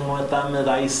meeting with them at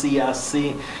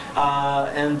ICSC.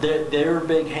 And their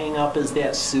big hang-up is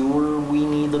that sewer we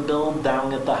need to build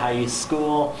down at the high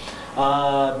school.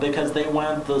 Because they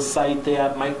want the site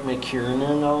that Mike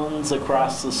McKiernan owns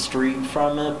across the street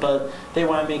from it, but they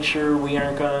want to make sure we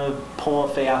aren't going to pull a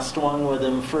fast one with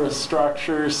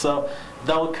infrastructure. So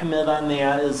they'll commit on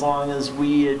that as long as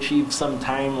we achieve some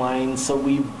timelines. So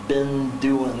we've been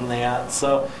doing that.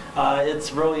 So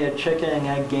it's really a chicken and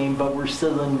egg game, but we're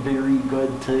sitting very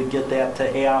good to get that to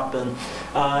happen.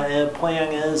 And the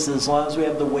plan is, as long as we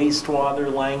have the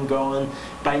wastewater line going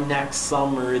by next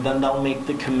summer, then they'll make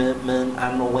the commitment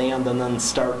on the land and then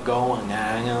start going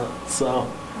on it.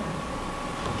 So,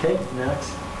 okay,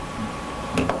 next.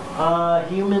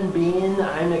 Human Being,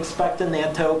 I'm expecting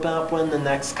that to open up in the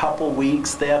next couple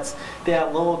weeks. That's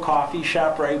that little coffee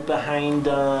shop right behind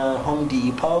Home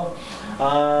Depot.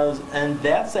 And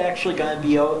that's actually going to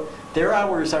be out. Their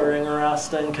hours are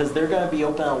interesting because they're going to be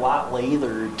open a lot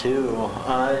later too.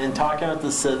 And talking with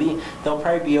the city, they'll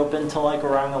probably be open till like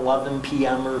around 11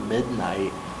 p.m. or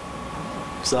midnight.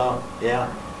 So,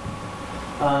 yeah.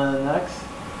 Next.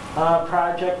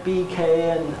 Project BK,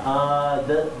 and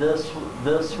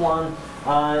this one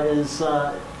is,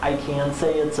 I can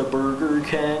say it's a Burger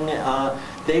King.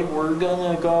 They were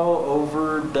going to go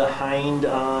over behind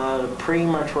pretty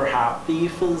much where Hop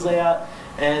Thief is at,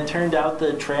 and it turned out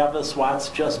that Travis Watts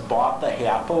just bought the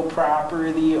Hapo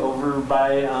property over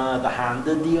by the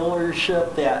Honda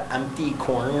dealership, that empty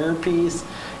corner piece,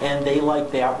 and they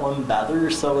like that one better,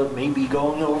 so it may be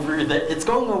going over it's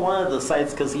going to one of the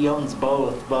sites because he owns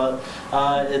both, but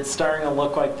it's starting to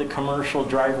look like the Commercial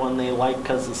Drive one they like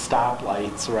because the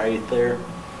stoplights right there.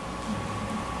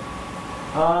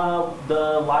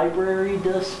 The library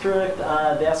district,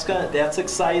 that's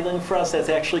exciting for us. That's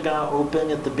actually going to open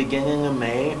at the beginning of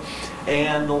May,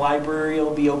 and the library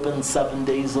will be open 7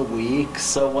 days a week,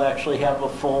 so we'll actually have a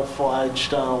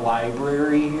full-fledged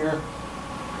library here.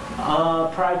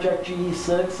 Project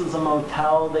G6 is a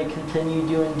motel. They continue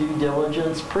doing due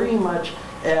diligence pretty much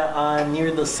at,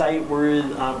 near the site where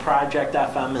Project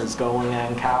FM is going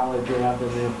on College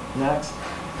Avenue. Next.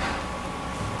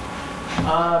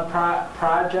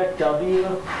 Project W,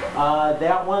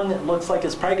 that one it looks like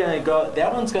it's probably going to go,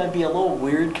 that one's going to be a little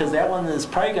weird because that one is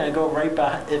probably going to go right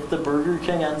behind, if the Burger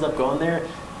King ends up going there,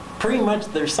 pretty much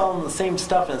they're selling the same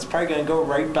stuff and it's probably going to go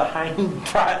right behind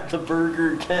the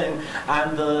Burger King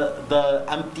on the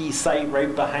empty site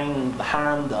right behind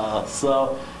Honda.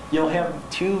 So you'll have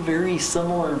two very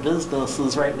similar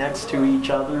businesses right next to each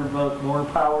other, but more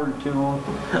power to them.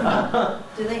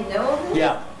 Do they know this?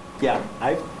 Yeah,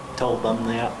 I've told them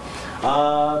that.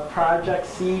 Project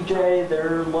CJ,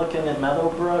 they're looking at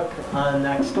Meadowbrook.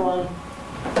 Next one.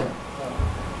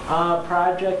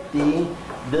 Project D,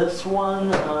 this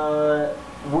one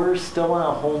we're still in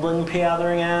a holding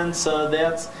pattern on, so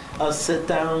that's a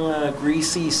sit-down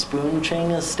greasy spoon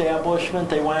chain establishment.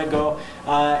 They want to go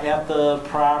at the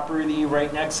property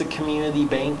right next to Community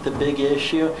Bank. The big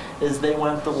issue is they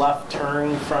want the left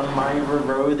turn from Myra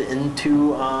Road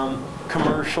into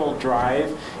Commercial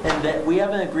Drive, and that we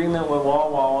have an agreement with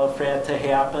Walla Walla for that to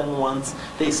happen once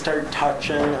they start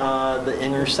touching the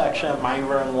intersection at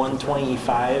Myra and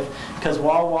 125, because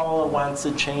Walla Walla wants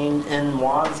to change, and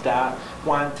WASDOT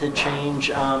want to change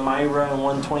Myra and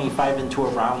 125 into a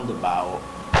roundabout.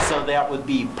 So that would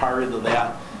be part of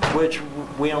that, which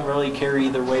we don't really care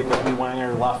either way, but we want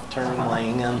our left turn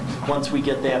lane, and once we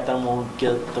get that, then we'll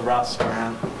get the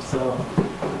restaurant. So.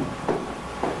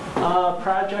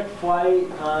 Project Flight,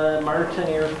 Martin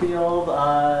Airfield,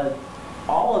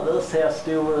 all of this has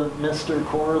to do with Mr.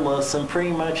 Corliss, and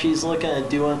pretty much he's looking at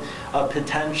doing a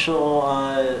potential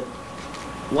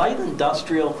light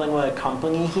industrial thing with a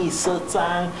company he sits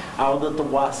on out at the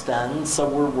West End. So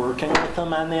we're working with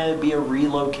him on that. It'd be a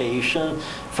relocation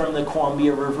from the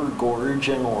Columbia River Gorge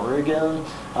in Oregon.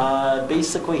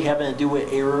 Basically having to do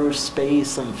with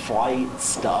aerospace and flight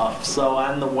stuff. So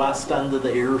on the west end of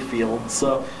the airfield.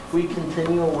 So we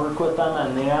continue to work with them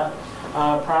on that.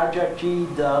 Project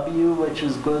GW, which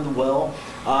is Goodwill,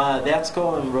 that's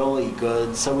going really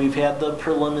good. So we've had the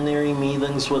preliminary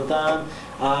meetings with them.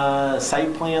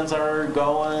 Site plans are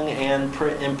going, and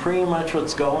pretty much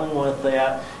what's going with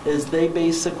that is they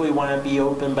basically want to be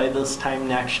open by this time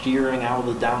next year and out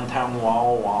of the downtown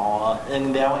Walla Walla.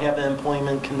 And they'll have an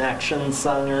employment connection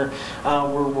center.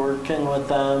 We're working with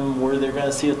them where they're going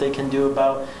to see what they can do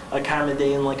about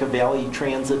accommodating like a Valley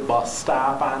Transit bus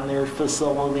stop on their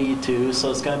facility too.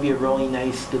 So it's going to be a really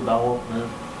nice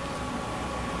development.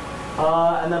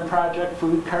 And then Project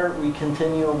Food Cart, we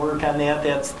continue to work on that.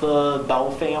 That's the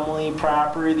Bell family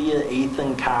property at 8th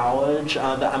and College,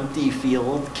 the empty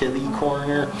field, kitty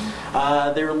corner.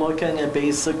 They're looking at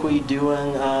basically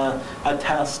doing a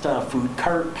test food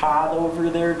cart pod over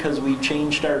there because we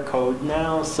changed our code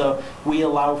now. So we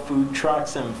allow food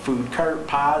trucks and food cart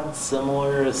pods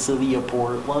similar to City of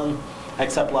Portland,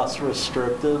 except less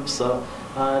restrictive. So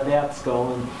that's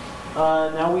going.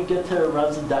 Now we get to the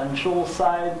residential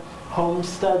side.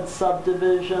 Homestead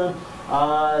subdivision.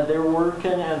 They're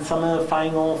working on some of the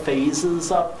final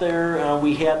phases up there.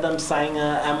 We had them sign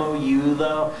a MOU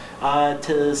though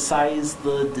to size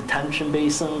the detention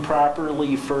basin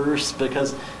properly first,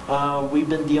 because we've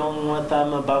been dealing with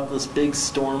them about this big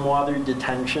stormwater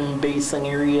detention basin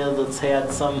area that's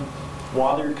had some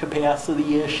water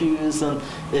capacity issues, and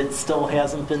it still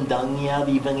hasn't been done yet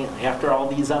even after all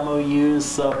these MOUs.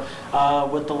 So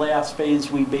with the last phase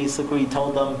we basically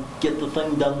told them get the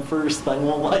thing done first, then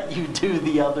we'll let you do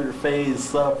the other phase.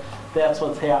 So that's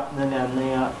what's happening on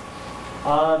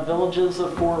that. Villages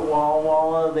of Fort Walla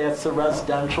Walla, that's the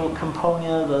residential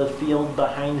component of the field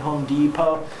behind Home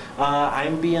Depot.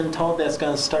 I'm being told that's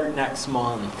going to start next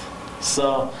month.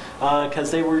 So, because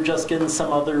they were just getting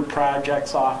some other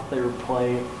projects off their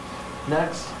plate.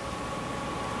 Next.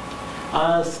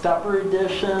 Stepper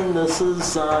Edition, this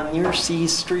is near C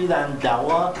Street on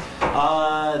Della.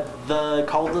 The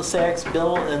cul-de-sac's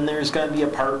built and there's going to be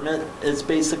it's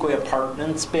basically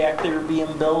apartments back there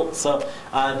being built. So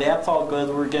that's all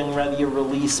good. We're getting ready to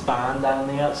release bond on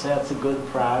that, so that's a good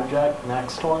project.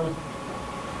 Next one.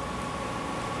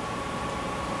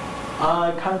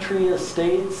 Country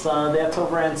Estates, that's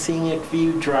over on Scenic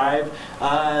View Drive.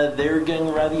 They're getting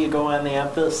ready to go on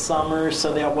that this summer.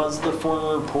 So that was the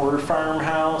former Poor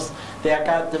Farmhouse. That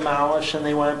got demolished and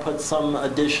they want to put some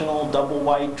additional double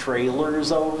wide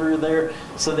trailers over there.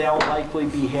 So that'll likely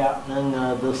be happening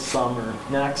this summer.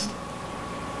 Next.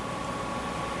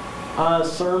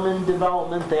 Sermon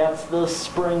development, that's this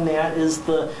spring. That is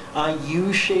the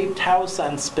U-shaped house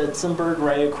on Spitzenberg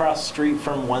right across the street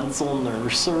from Wenzel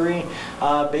Nursery.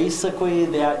 Basically,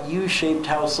 that U-shaped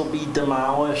house will be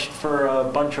demolished for a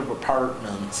bunch of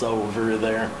apartments over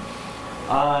there.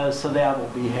 So that will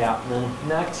be happening.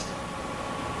 Next.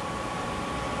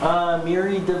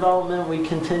 Miri Development, we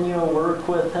continue to work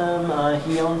with him.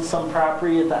 He owns some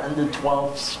property at the end of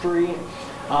 12th Street.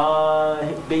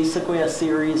 Basically a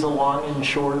series of long and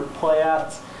short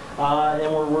plats,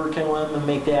 and we're working with them to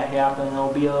make that happen.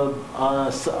 There'll be a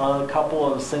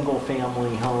couple of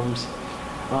single-family homes.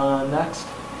 Next.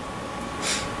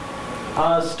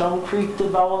 Stone Creek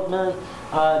Development.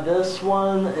 This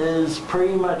one is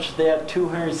pretty much that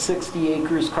 260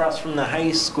 acres across from the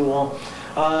high school.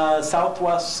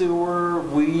 Southwest Sewer,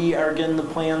 we are getting the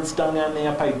plans done on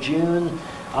that by June.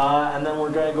 And then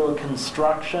we're going to go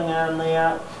construction on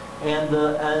that, and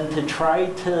to try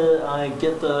to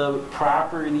get the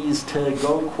properties to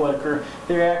go quicker.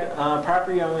 Their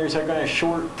property owners are going to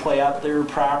short plat their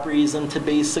properties into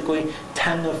basically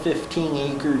 10 to 15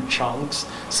 acre chunks,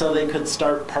 so they could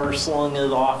start parceling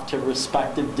it off to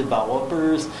respective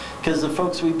developers. Because the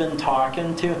folks we've been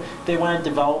talking to, they want to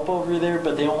develop over there,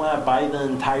 but they don't want to buy the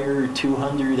entire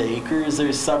 200 acres.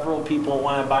 There's several people who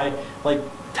want to buy like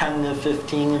 10 to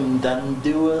 15 and then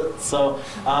do it. So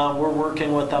we're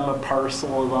working with them to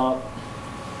parcel it up.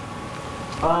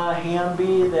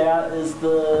 Hamby, that is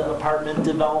the apartment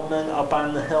development up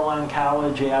on the hill on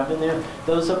College Avenue.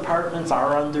 Those apartments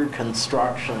are under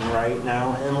construction right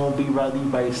now and will be ready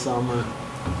by summer.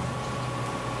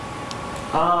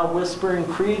 Whispering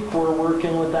Creek, we're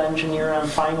working with the engineer on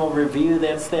final review.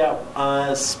 That's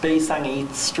that space on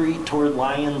 8th Street toward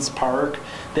Lions Park.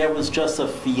 That was just a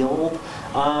field.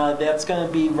 That's going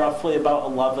to be roughly about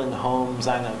 11 homes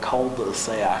on a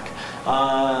cul-de-sac.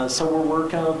 So we're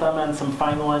working with them on some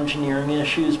final engineering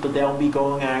issues, but they'll be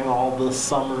going on all this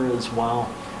summer as well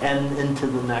and into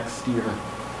the next year.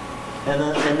 And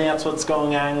that's what's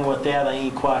going on with that.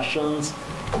 Any questions?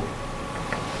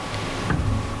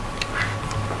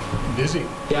 Busy.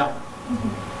 Yeah.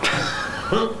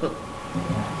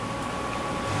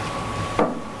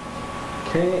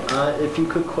 Okay, if you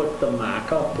could click the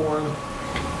mock-up one,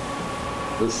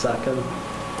 the second.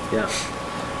 Yeah.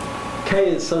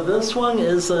 Okay, so this one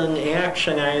is an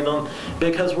action item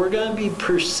because we're going to be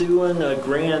pursuing a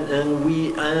grant,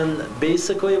 and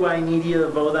basically what I need you to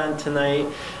vote on tonight,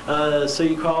 so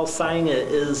you can all sign it,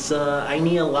 is I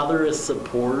need a letter of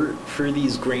support for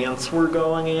these grants we're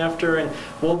going after, and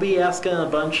we'll be asking a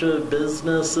bunch of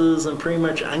businesses and pretty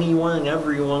much anyone and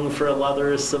everyone for a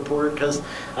letter of support because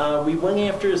we went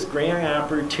after this grant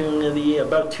opportunity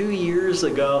about 2 years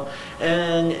ago,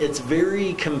 and it's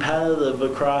very competitive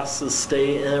across the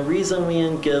state, and the reason we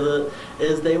didn't get it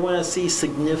is they want to see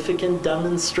significant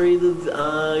demonstrated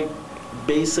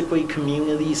basically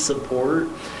community support,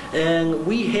 and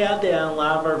we had that in a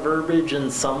lot of our verbiage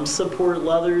and some support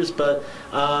letters, but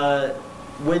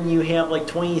when you have like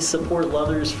 20 support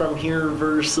letters from here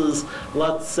versus,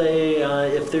 let's say,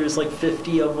 if there's like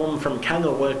 50 of them from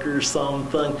Kennewick or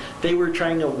something, they were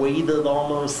trying to weight it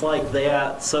almost like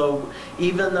that. So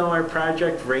even though our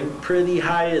project ranked pretty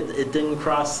high, it didn't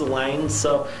cross the line.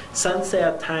 So since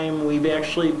that time, we've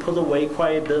actually put away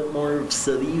quite a bit more of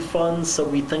city funds, so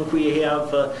we think we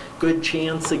have a good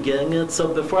chance of getting it.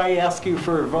 So before I ask you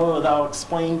for a vote, I'll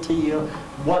explain to you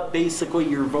what basically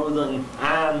you're voting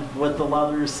on with the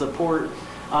letter of support.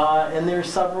 And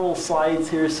there's several slides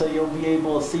here, so you'll be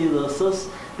able to see this.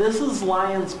 This is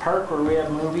Lions Park, where we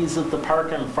have movies at the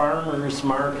park and farmers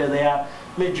market at.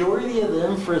 Majority of the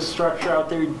infrastructure out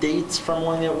there dates from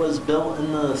when it was built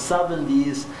in the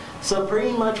 70s. So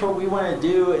pretty much what we want to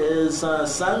do is,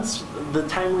 since the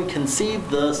time we conceived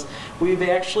this, we've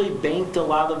actually banked a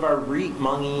lot of our REIT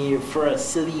money for a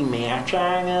city match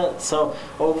on it. So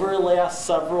over the last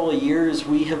several years,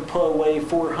 we have put away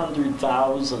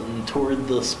 $400,000 toward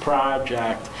this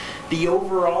project. The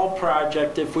overall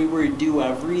project, if we were to do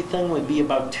everything, would be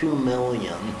about $2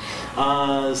 million.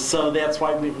 So that's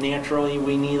why we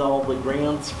need all the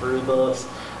grants for this.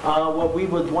 What we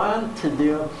would want to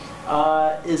do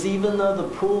is, even though the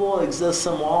pool exists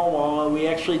in Walla Walla, we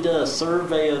actually did a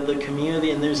survey of the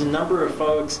community, and there's a number of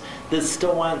folks that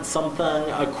still want something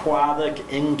aquatic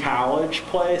in College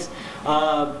Place,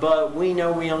 but we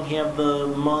know we don't have the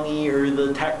money or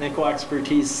the technical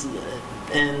expertise.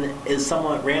 And as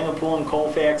someone ran a pool in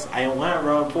Colfax, I don't want to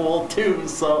run a pool too,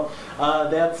 so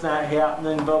that's not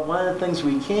happening. But one of the things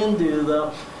we can do,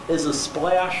 though, is a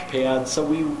splash pad. So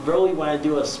we really want to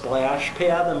do a splash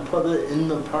pad and put it in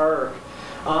the park.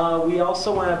 We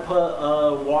also want to put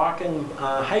a walking,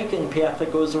 hiking path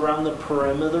that goes around the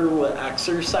perimeter with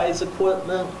exercise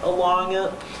equipment along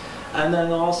it. And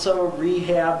then also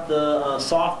rehab the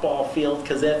softball field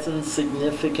because that's in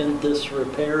significant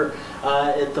disrepair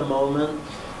at the moment.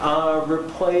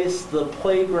 Replace the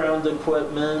playground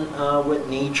equipment with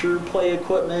nature play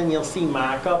equipment. You'll see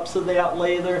mock-ups of that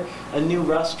later. A new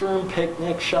restroom,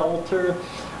 picnic shelter.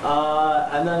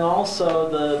 And then also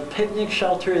the picnic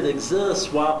shelter that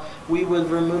exists, while we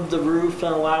would remove the roof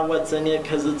and allow what's in it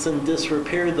because it's in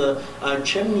disrepair, the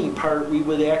chimney part we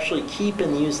would actually keep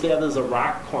and use that as a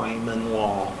rock climbing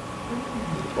wall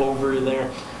over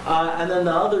there. And then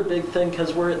the other big thing,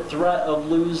 because we're at threat of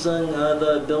losing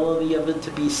the ability of it to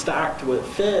be stocked with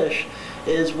fish,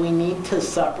 is we need to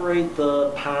separate the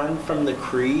pond from the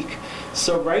creek.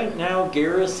 So right now,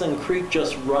 Garrison Creek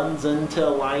just runs into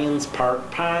Lions Park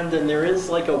Pond, and there is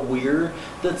like a weir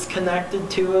that's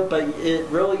connected to it, but it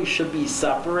really should be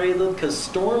separated because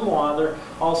stormwater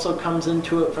also comes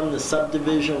into it from the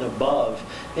subdivision above.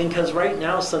 And because right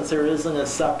now, since there isn't a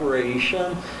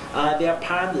separation, that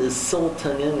pond is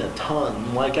silting in a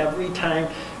ton. Like every time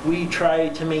we try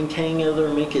to maintain it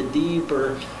or make it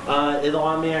deeper, it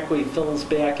automatically fills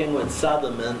back in with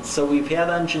sediment. So we've had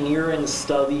engineering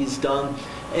studies done,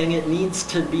 and it needs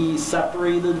to be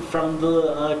separated from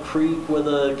the creek with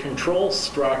a control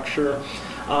structure.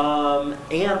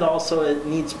 And also it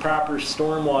needs proper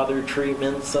stormwater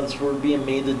treatment since we're being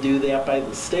made to do that by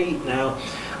the state now.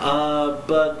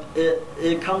 But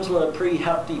it comes with a pretty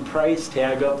hefty price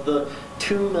tag of the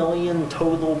 $2 million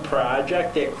total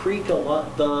project. That creek,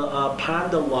 the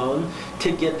pond alone,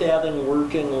 to get that in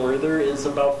working order is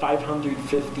about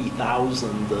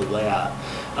 $550,000 of that.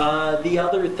 The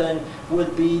other thing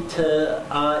would be to,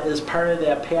 as part of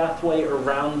that pathway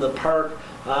around the park,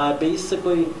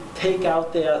 basically take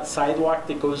out that sidewalk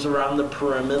that goes around the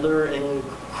perimeter and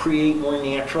create more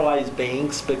naturalized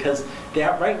banks, because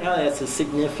that right now that's a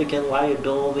significant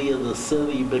liability of the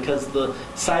city because the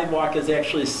sidewalk is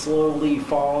actually slowly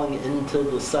falling into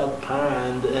the said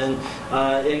pond, and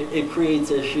it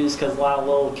creates issues because a lot of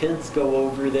little kids go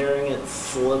over there and it's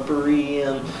slippery,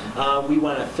 and we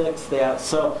want to fix that.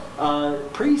 So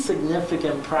pretty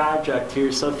significant project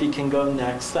here. So if you can go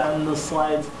next on the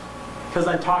slides, because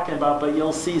I'm talking about, but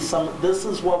you'll see this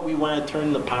is what we want to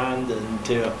turn the pond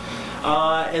into.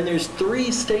 And there's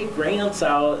 3 state grants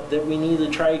out that we need to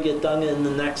try to get done in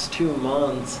the next 2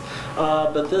 months.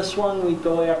 But this one, we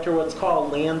go after what's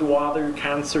called Land Water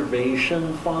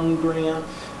Conservation Fund grant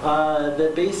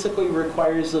that basically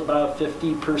requires about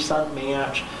 50%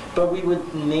 match. But we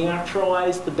would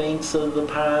naturalize the banks of the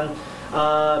pond,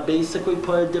 basically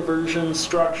put a diversion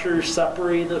structure,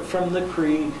 separate it from the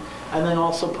creek, and then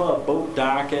also put a boat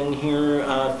dock in here,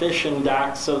 fishing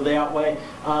dock, so that way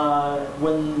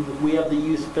when we have the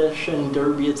youth fishing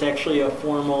derby, it's actually a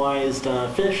formalized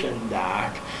fishing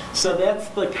dock. So that's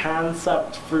the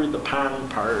concept for the pond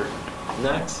part.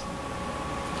 Next.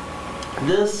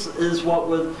 This is what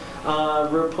would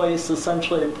replace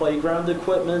essentially playground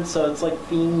equipment, so it's like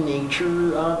themed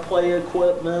nature play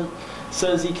equipment. So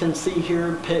as you can see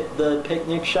here, the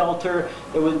picnic shelter,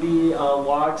 it would be a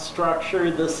log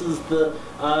structure. This is the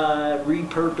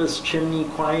repurposed chimney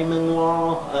climbing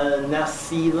wall, a nest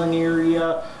ceiling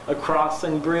area, a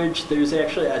crossing bridge. There's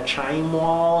actually a chime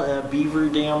wall and a beaver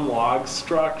dam log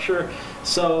structure.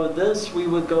 So this, we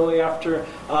would go after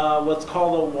what's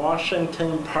called a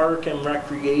Washington Park and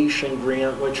Recreation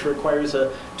Grant, which requires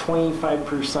a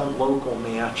 25% local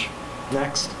match.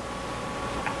 Next.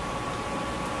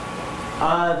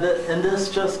 And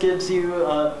this just gives you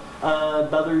a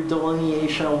better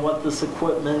delineation of what this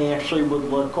equipment actually would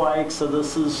look like. So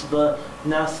this is the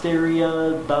nest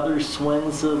area, better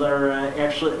swings that are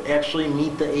actually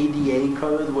meet the ADA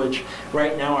code, which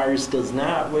right now ours does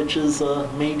not, which is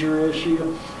a major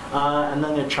issue. And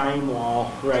then a chime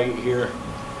wall right here.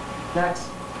 Next.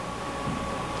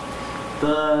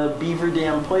 The beaver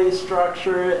dam play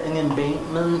structure, an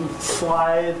embankment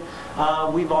slide.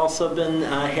 We've also been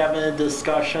having a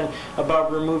discussion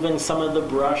about removing some of the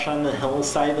brush on the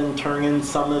hillside and turning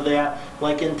some of that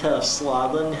like into a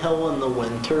sledding hill in the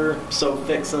winter, so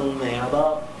fixing that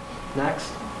up.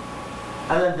 Next.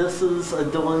 And then this is a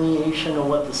delineation of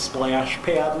what the splash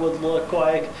pad would look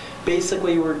like.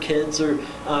 Basically where kids or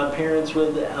parents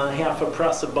would have to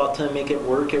press a button and make it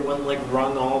work. It wouldn't like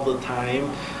run all the time.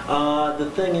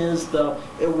 The thing is though,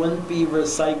 it wouldn't be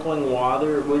recycling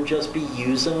water, it would just be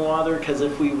using water, because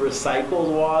if we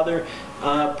recycled water,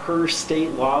 per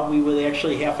state law, we would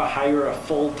actually have to hire a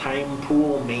full-time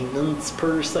pool maintenance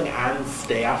person on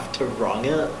staff to run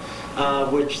it.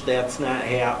 which that's not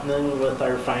happening with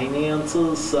our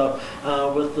finances. So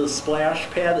with the splash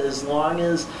pad, as long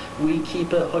as we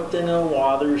keep it hooked in a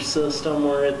water system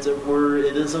where it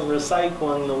isn't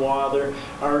recycling the water,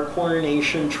 our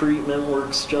chlorination treatment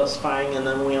works just fine, and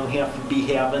then we don't have to be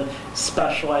having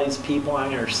specialized people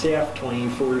on our staff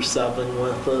 24/7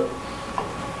 with it.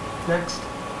 Next.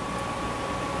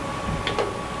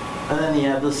 And then,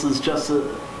 yeah, this is just the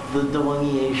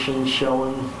delineation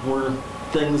showing where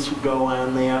things go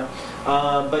on that.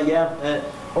 But yeah,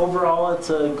 overall it's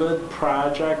a good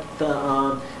project.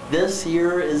 This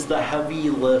year is the heavy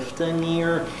lifting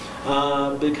year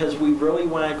because we really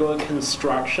want to go to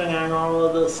construction on all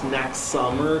of this next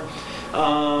summer.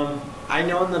 I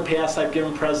know in the past I've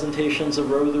given presentations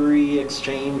of Rotary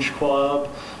Exchange Club,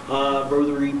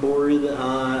 Rotary Board,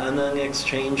 and then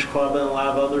Exchange Club and a lot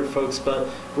of other folks, but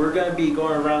we're going to be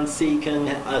going around seeking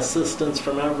assistance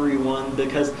from everyone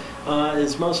because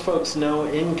as most folks know,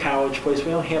 in College Place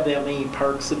we don't have that many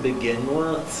parks to begin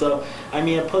with. So I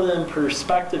mean, I put it in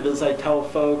perspective as I tell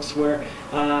folks where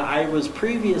I was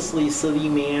previously city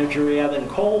manager at in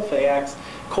Colfax.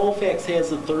 Colfax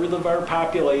has a third of our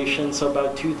population, so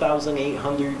about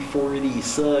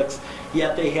 2,846,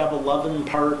 yet they have 11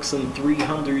 parks and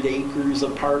 300 acres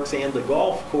of parks and a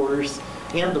golf course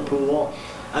and a pool.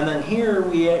 And then here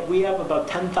we have about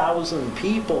 10,000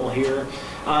 people here,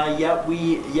 yet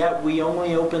we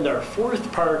only opened our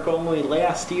fourth park only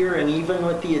last year, and even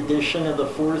with the addition of the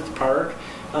fourth park,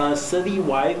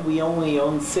 citywide we only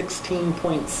own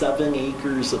 16.7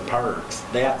 acres of parks.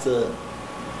 That's it.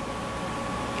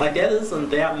 Like, that isn't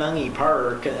that many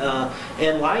park,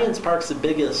 and Lions Park's the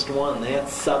biggest one.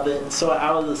 That's 7. So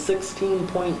out of the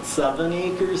 16.7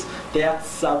 acres, that's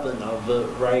 7 of it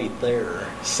right there.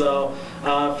 So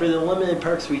for the limited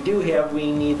parks we do have,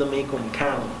 we need to make them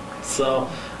count. So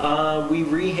we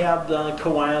rehabbed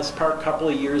Kiwanis Park a couple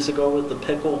of years ago with the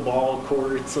pickleball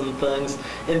courts and things,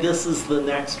 and this is the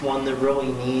next one that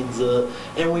really needs it.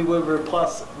 And we would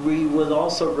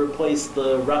also replace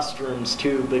the restrooms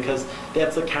too, because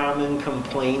that's a common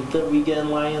complaint that we get in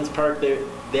Lions Park.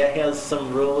 That has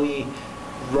some really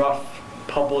rough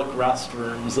public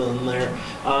restrooms in there,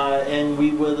 and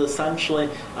we would essentially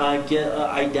get an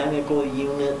identical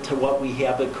unit to what we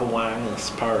have at Kiwanis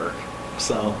Park.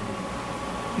 So.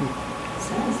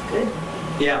 Sounds good.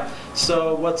 Yeah.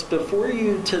 So what's before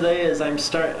you today is we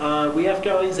have to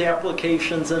get all these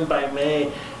applications in by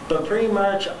May, but pretty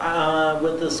much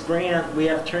with this grant, we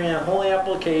have to turn in a whole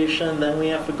application, then we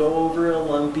have to go over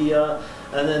Olympia,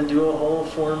 and then do a whole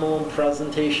formal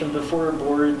presentation before a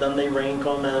board, then they rank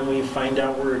them and we find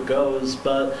out where it goes.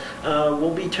 But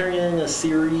we'll be turning in a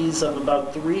series of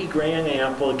about 3 grant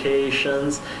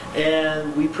applications,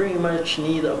 and we pretty much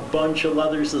need a bunch of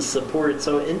letters of support.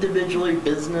 So individually,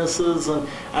 businesses and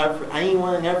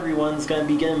anyone and everyone's going to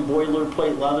be getting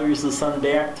boilerplate letters to send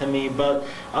back to me. But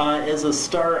as a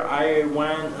start, I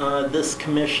want this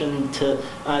commission to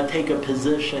take a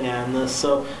position on this.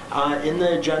 So in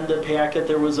the agenda packet,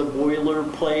 there was a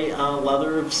boilerplate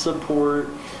letter of support,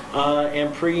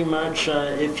 and pretty much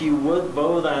if you would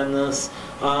vote on this,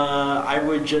 I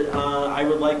would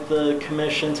like the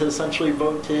commission to essentially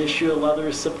vote to issue a letter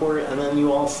of support, and then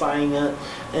you all sign it,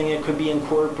 and it could be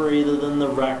incorporated in the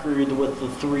record with the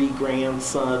 3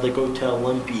 grants that go to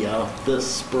Olympia this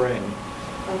spring.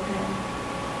 Okay.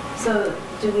 So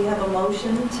do we have a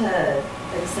motion to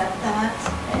accept that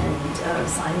and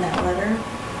sign that letter?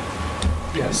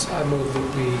 Yes, I move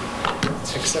that we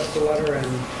accept the letter and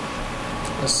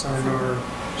assign our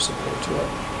support to it.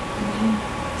 Okay.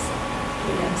 Do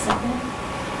we have a second?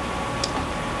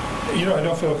 You know, I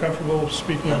don't feel comfortable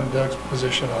speaking on Doug's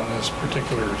position on this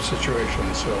particular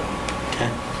situation, so Okay.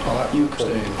 I'll have You to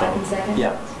could. abstain. I can second?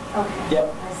 Yeah. Okay.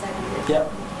 Yep. I second it.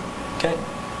 Yep. Okay.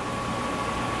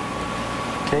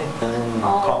 Okay, then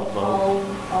call the vote.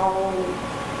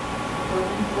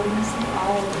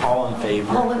 All in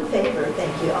favor. All in favor,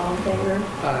 thank you. All in favor?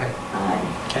 Aye. Aye.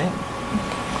 Okay.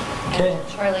 Okay.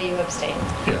 Charlie, you abstain.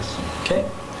 Yes, Okay.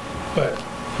 but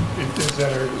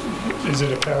is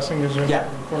it a passing? Is there Yeah. a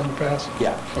form to pass?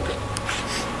 Yeah. Okay.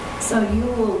 So you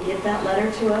will get that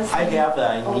letter to us? I have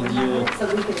that. I need you. So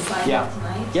we can sign Yeah. it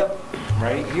tonight? Yep.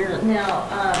 Right here. Now,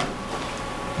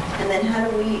 And then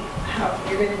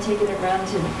you're gonna take it around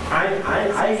to?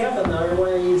 I have another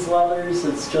one of these letters.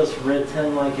 It's just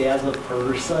written like as a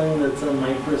person that's in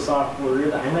Microsoft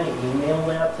Word. I might email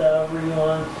that to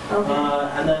everyone. Okay.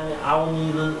 And then I'll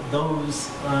need those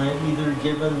either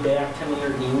given back to me or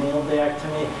emailed back to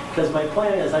me. Because my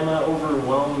plan is I want to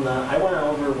overwhelm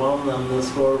them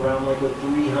this go around like with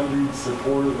 300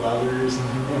 support letters.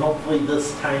 And hopefully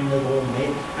this time it'll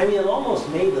make, I mean, it almost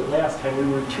made it last time. We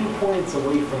were 2 points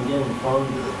away from getting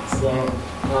funded. So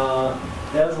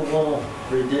that was a little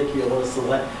ridiculous.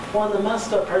 Well, the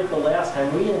messed up part the last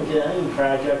time, we didn't get any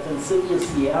project, and City of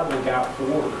Seattle got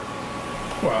 4.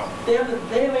 Wow. They have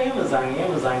Amazon.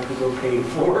 Amazon could go pay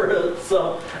for it.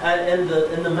 So, and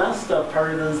the messed up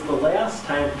part is the last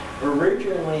time,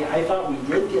 originally, I thought we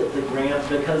did get the grant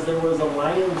because there was a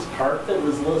Lions Park that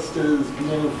was listed as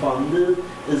being funded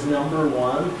as number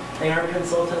 1. And our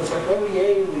consultant was like, oh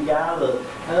yay, we got it.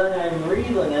 And then I'm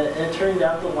reading it, and it turned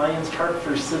out the Lions Park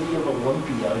for City of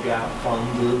Olympia got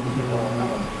funded.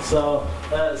 So,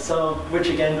 which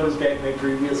again goes back to my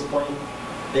previous point.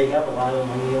 They have a lot of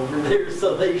money over there,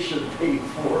 so they should pay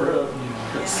for it.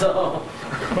 Yeah. So,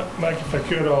 Mike, if I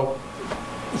could, I'll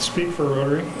speak for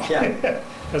Rotary yeah.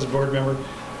 as a board member.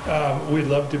 We'd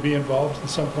love to be involved at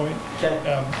some point.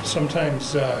 Okay.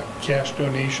 Sometimes cash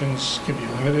donations can be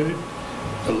limited,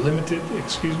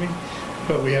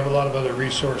 but we have a lot of other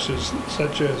resources,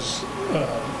 such as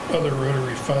other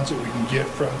Rotary funds that we can get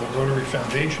from the Rotary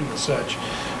Foundation and such,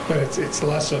 but it's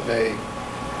less of a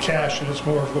cash and it's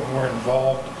more of what we're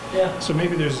involved. Yeah. So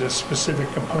maybe there's a specific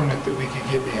component that we could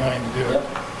get behind to do it. Yep.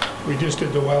 We just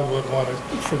did the Wildwood one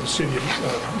for the city of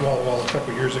Walla Walla a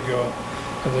couple years ago.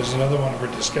 And there's another one we're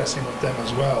discussing with them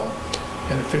as well.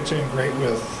 And it fits in great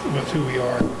with who we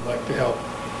are, and we'd like to help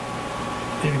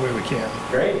any way we can.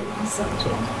 Great. Awesome. So,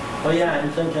 Oh yeah, I'm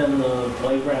thinking the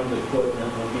playground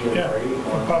equipment would be a great a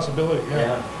one. possibility, yeah.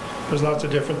 Yeah. There's lots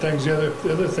of different things. The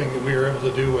other thing that we were able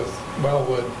to do with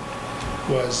Wildwood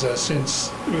was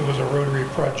since it was a Rotary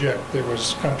project, there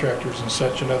was contractors and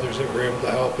such and others that were able to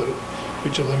help,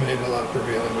 which eliminated a lot of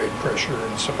prevailing wage pressure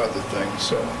and some other things.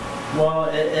 So, Well,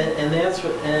 and that's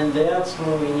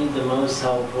what we need the most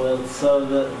help with. So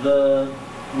the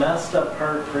messed up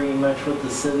part pretty much with the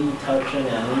city touching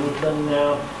anything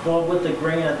now. Well, with the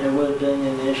grant, it would have been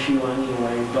an issue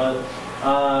anyway, but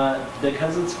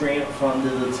because it's grant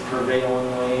funded, it's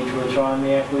prevailing wage, which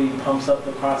automatically pumps up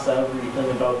the cost of everything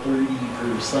about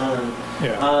 30%.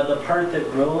 yeah. The part that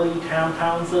really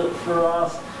compounds it for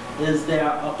us is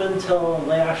that up until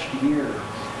last year,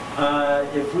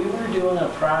 if we were doing a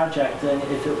project and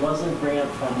if it wasn't grant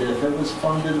funded, if it was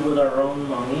funded with our own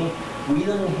money, we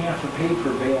didn't have to pay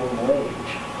prevailing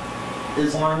wage,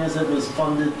 as long as it was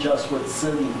funded just with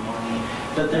city money.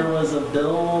 But there was a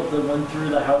bill that went through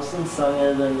the House and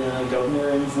Senate, and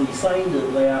Governor Inslee signed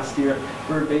it last year,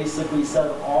 where it basically said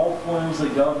all forms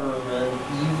of government,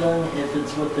 even if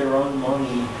it's with their own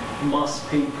money, must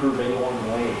pay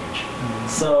prevailing wage. Mm-hmm.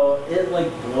 So it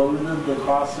like bloated the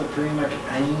cost of pretty much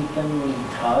anything we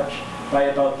touch by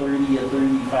about 30 to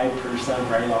 35%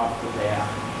 right off the bat.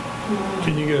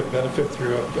 Can you get a benefit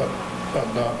through a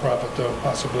nonprofit though,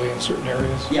 possibly in certain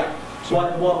areas? Yeah.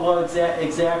 Well,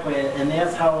 exactly, and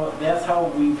that's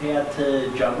how we've had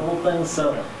to juggle things.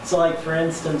 So like for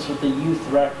instance, with the youth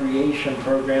recreation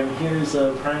program, here's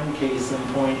a prime case in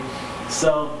point.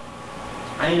 So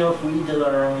I know if we did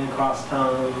our own cost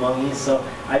ton of money, so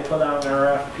I put out an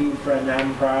RFP for a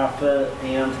nonprofit,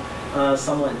 and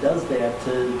someone does that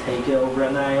to take it over,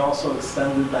 and I also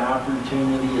extended the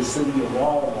opportunity to City of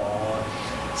Walla Walla.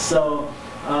 So.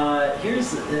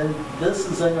 And this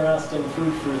is interesting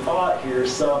food for thought here.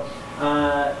 So,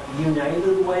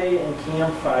 United Way and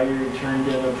Campfire turned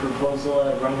in a proposal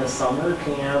to run a summer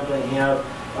camp and have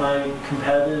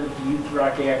competitive youth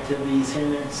rec activities here,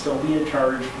 and there'd still be a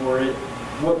charge for it.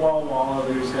 With Walla Walla,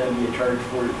 there's going to be a charge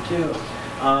for it too.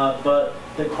 But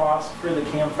the cost for the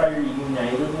Campfire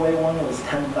United Way one was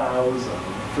 $10,000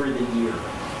 for the year.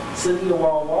 City of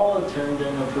Walla Walla turned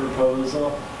in a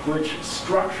proposal which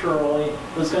structurally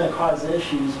was going to cause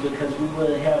issues because we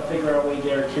would have to figure out a way to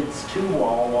get our kids to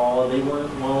Walla Walla. They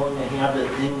weren't willing to have it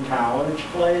in College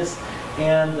Place.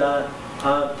 And a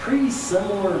pretty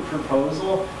similar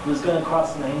proposal was going to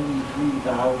cost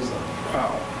 $93,000.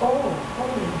 Wow. Oh,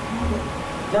 holy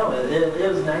No, it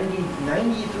was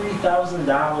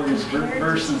 $93,000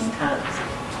 versus 10.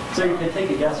 So you can take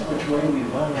a guess which way we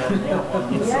went on that one.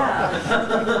 moly. Yeah.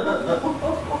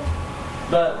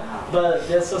 But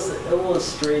that's just to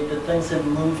illustrate that things have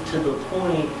moved to the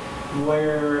point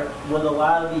where with a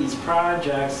lot of these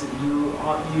projects, you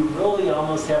really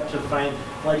almost have to find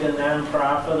like a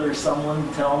nonprofit or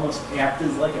someone to almost act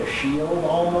as like a shield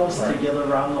almost to Right. get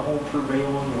around the whole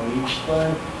prevailing wage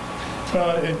thing.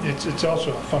 It's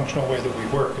also a functional way that we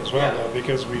work as well, Yeah. though,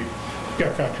 because we've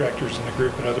got contractors in the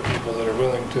group and other people that are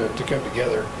willing to come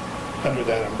together under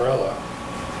that umbrella,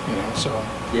 so,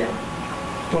 Yeah.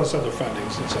 plus other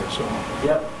fundings and such, so.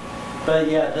 Yep.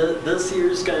 But yeah, this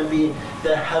year's going to be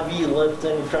the heavy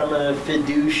lifting from a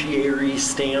fiduciary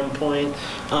standpoint,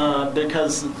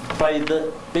 because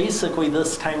basically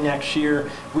this time next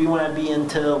year, we want to be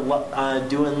into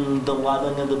doing the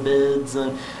letting of the bids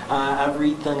and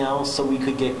everything else so we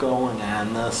could get going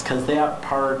on this, because that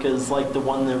park is like the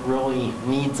one that really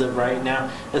needs it right now,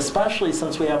 especially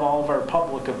since we have all of our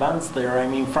public events there. I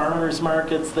mean, farmers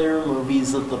markets there,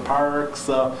 movies at the park,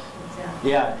 so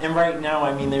yeah, and right now,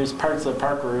 I mean, there's parts of the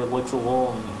park where it looks a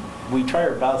little, we try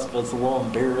our best, but it's a little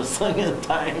embarrassing at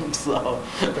times, so.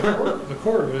 The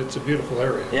core of it's a beautiful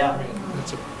area. Yeah. I mean,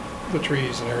 the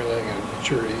trees and everything and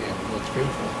maturity, and it's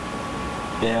beautiful.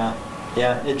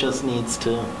 Yeah, it just needs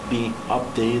to be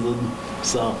updated,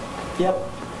 so, yep.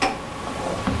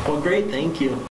 Well, great, thank you.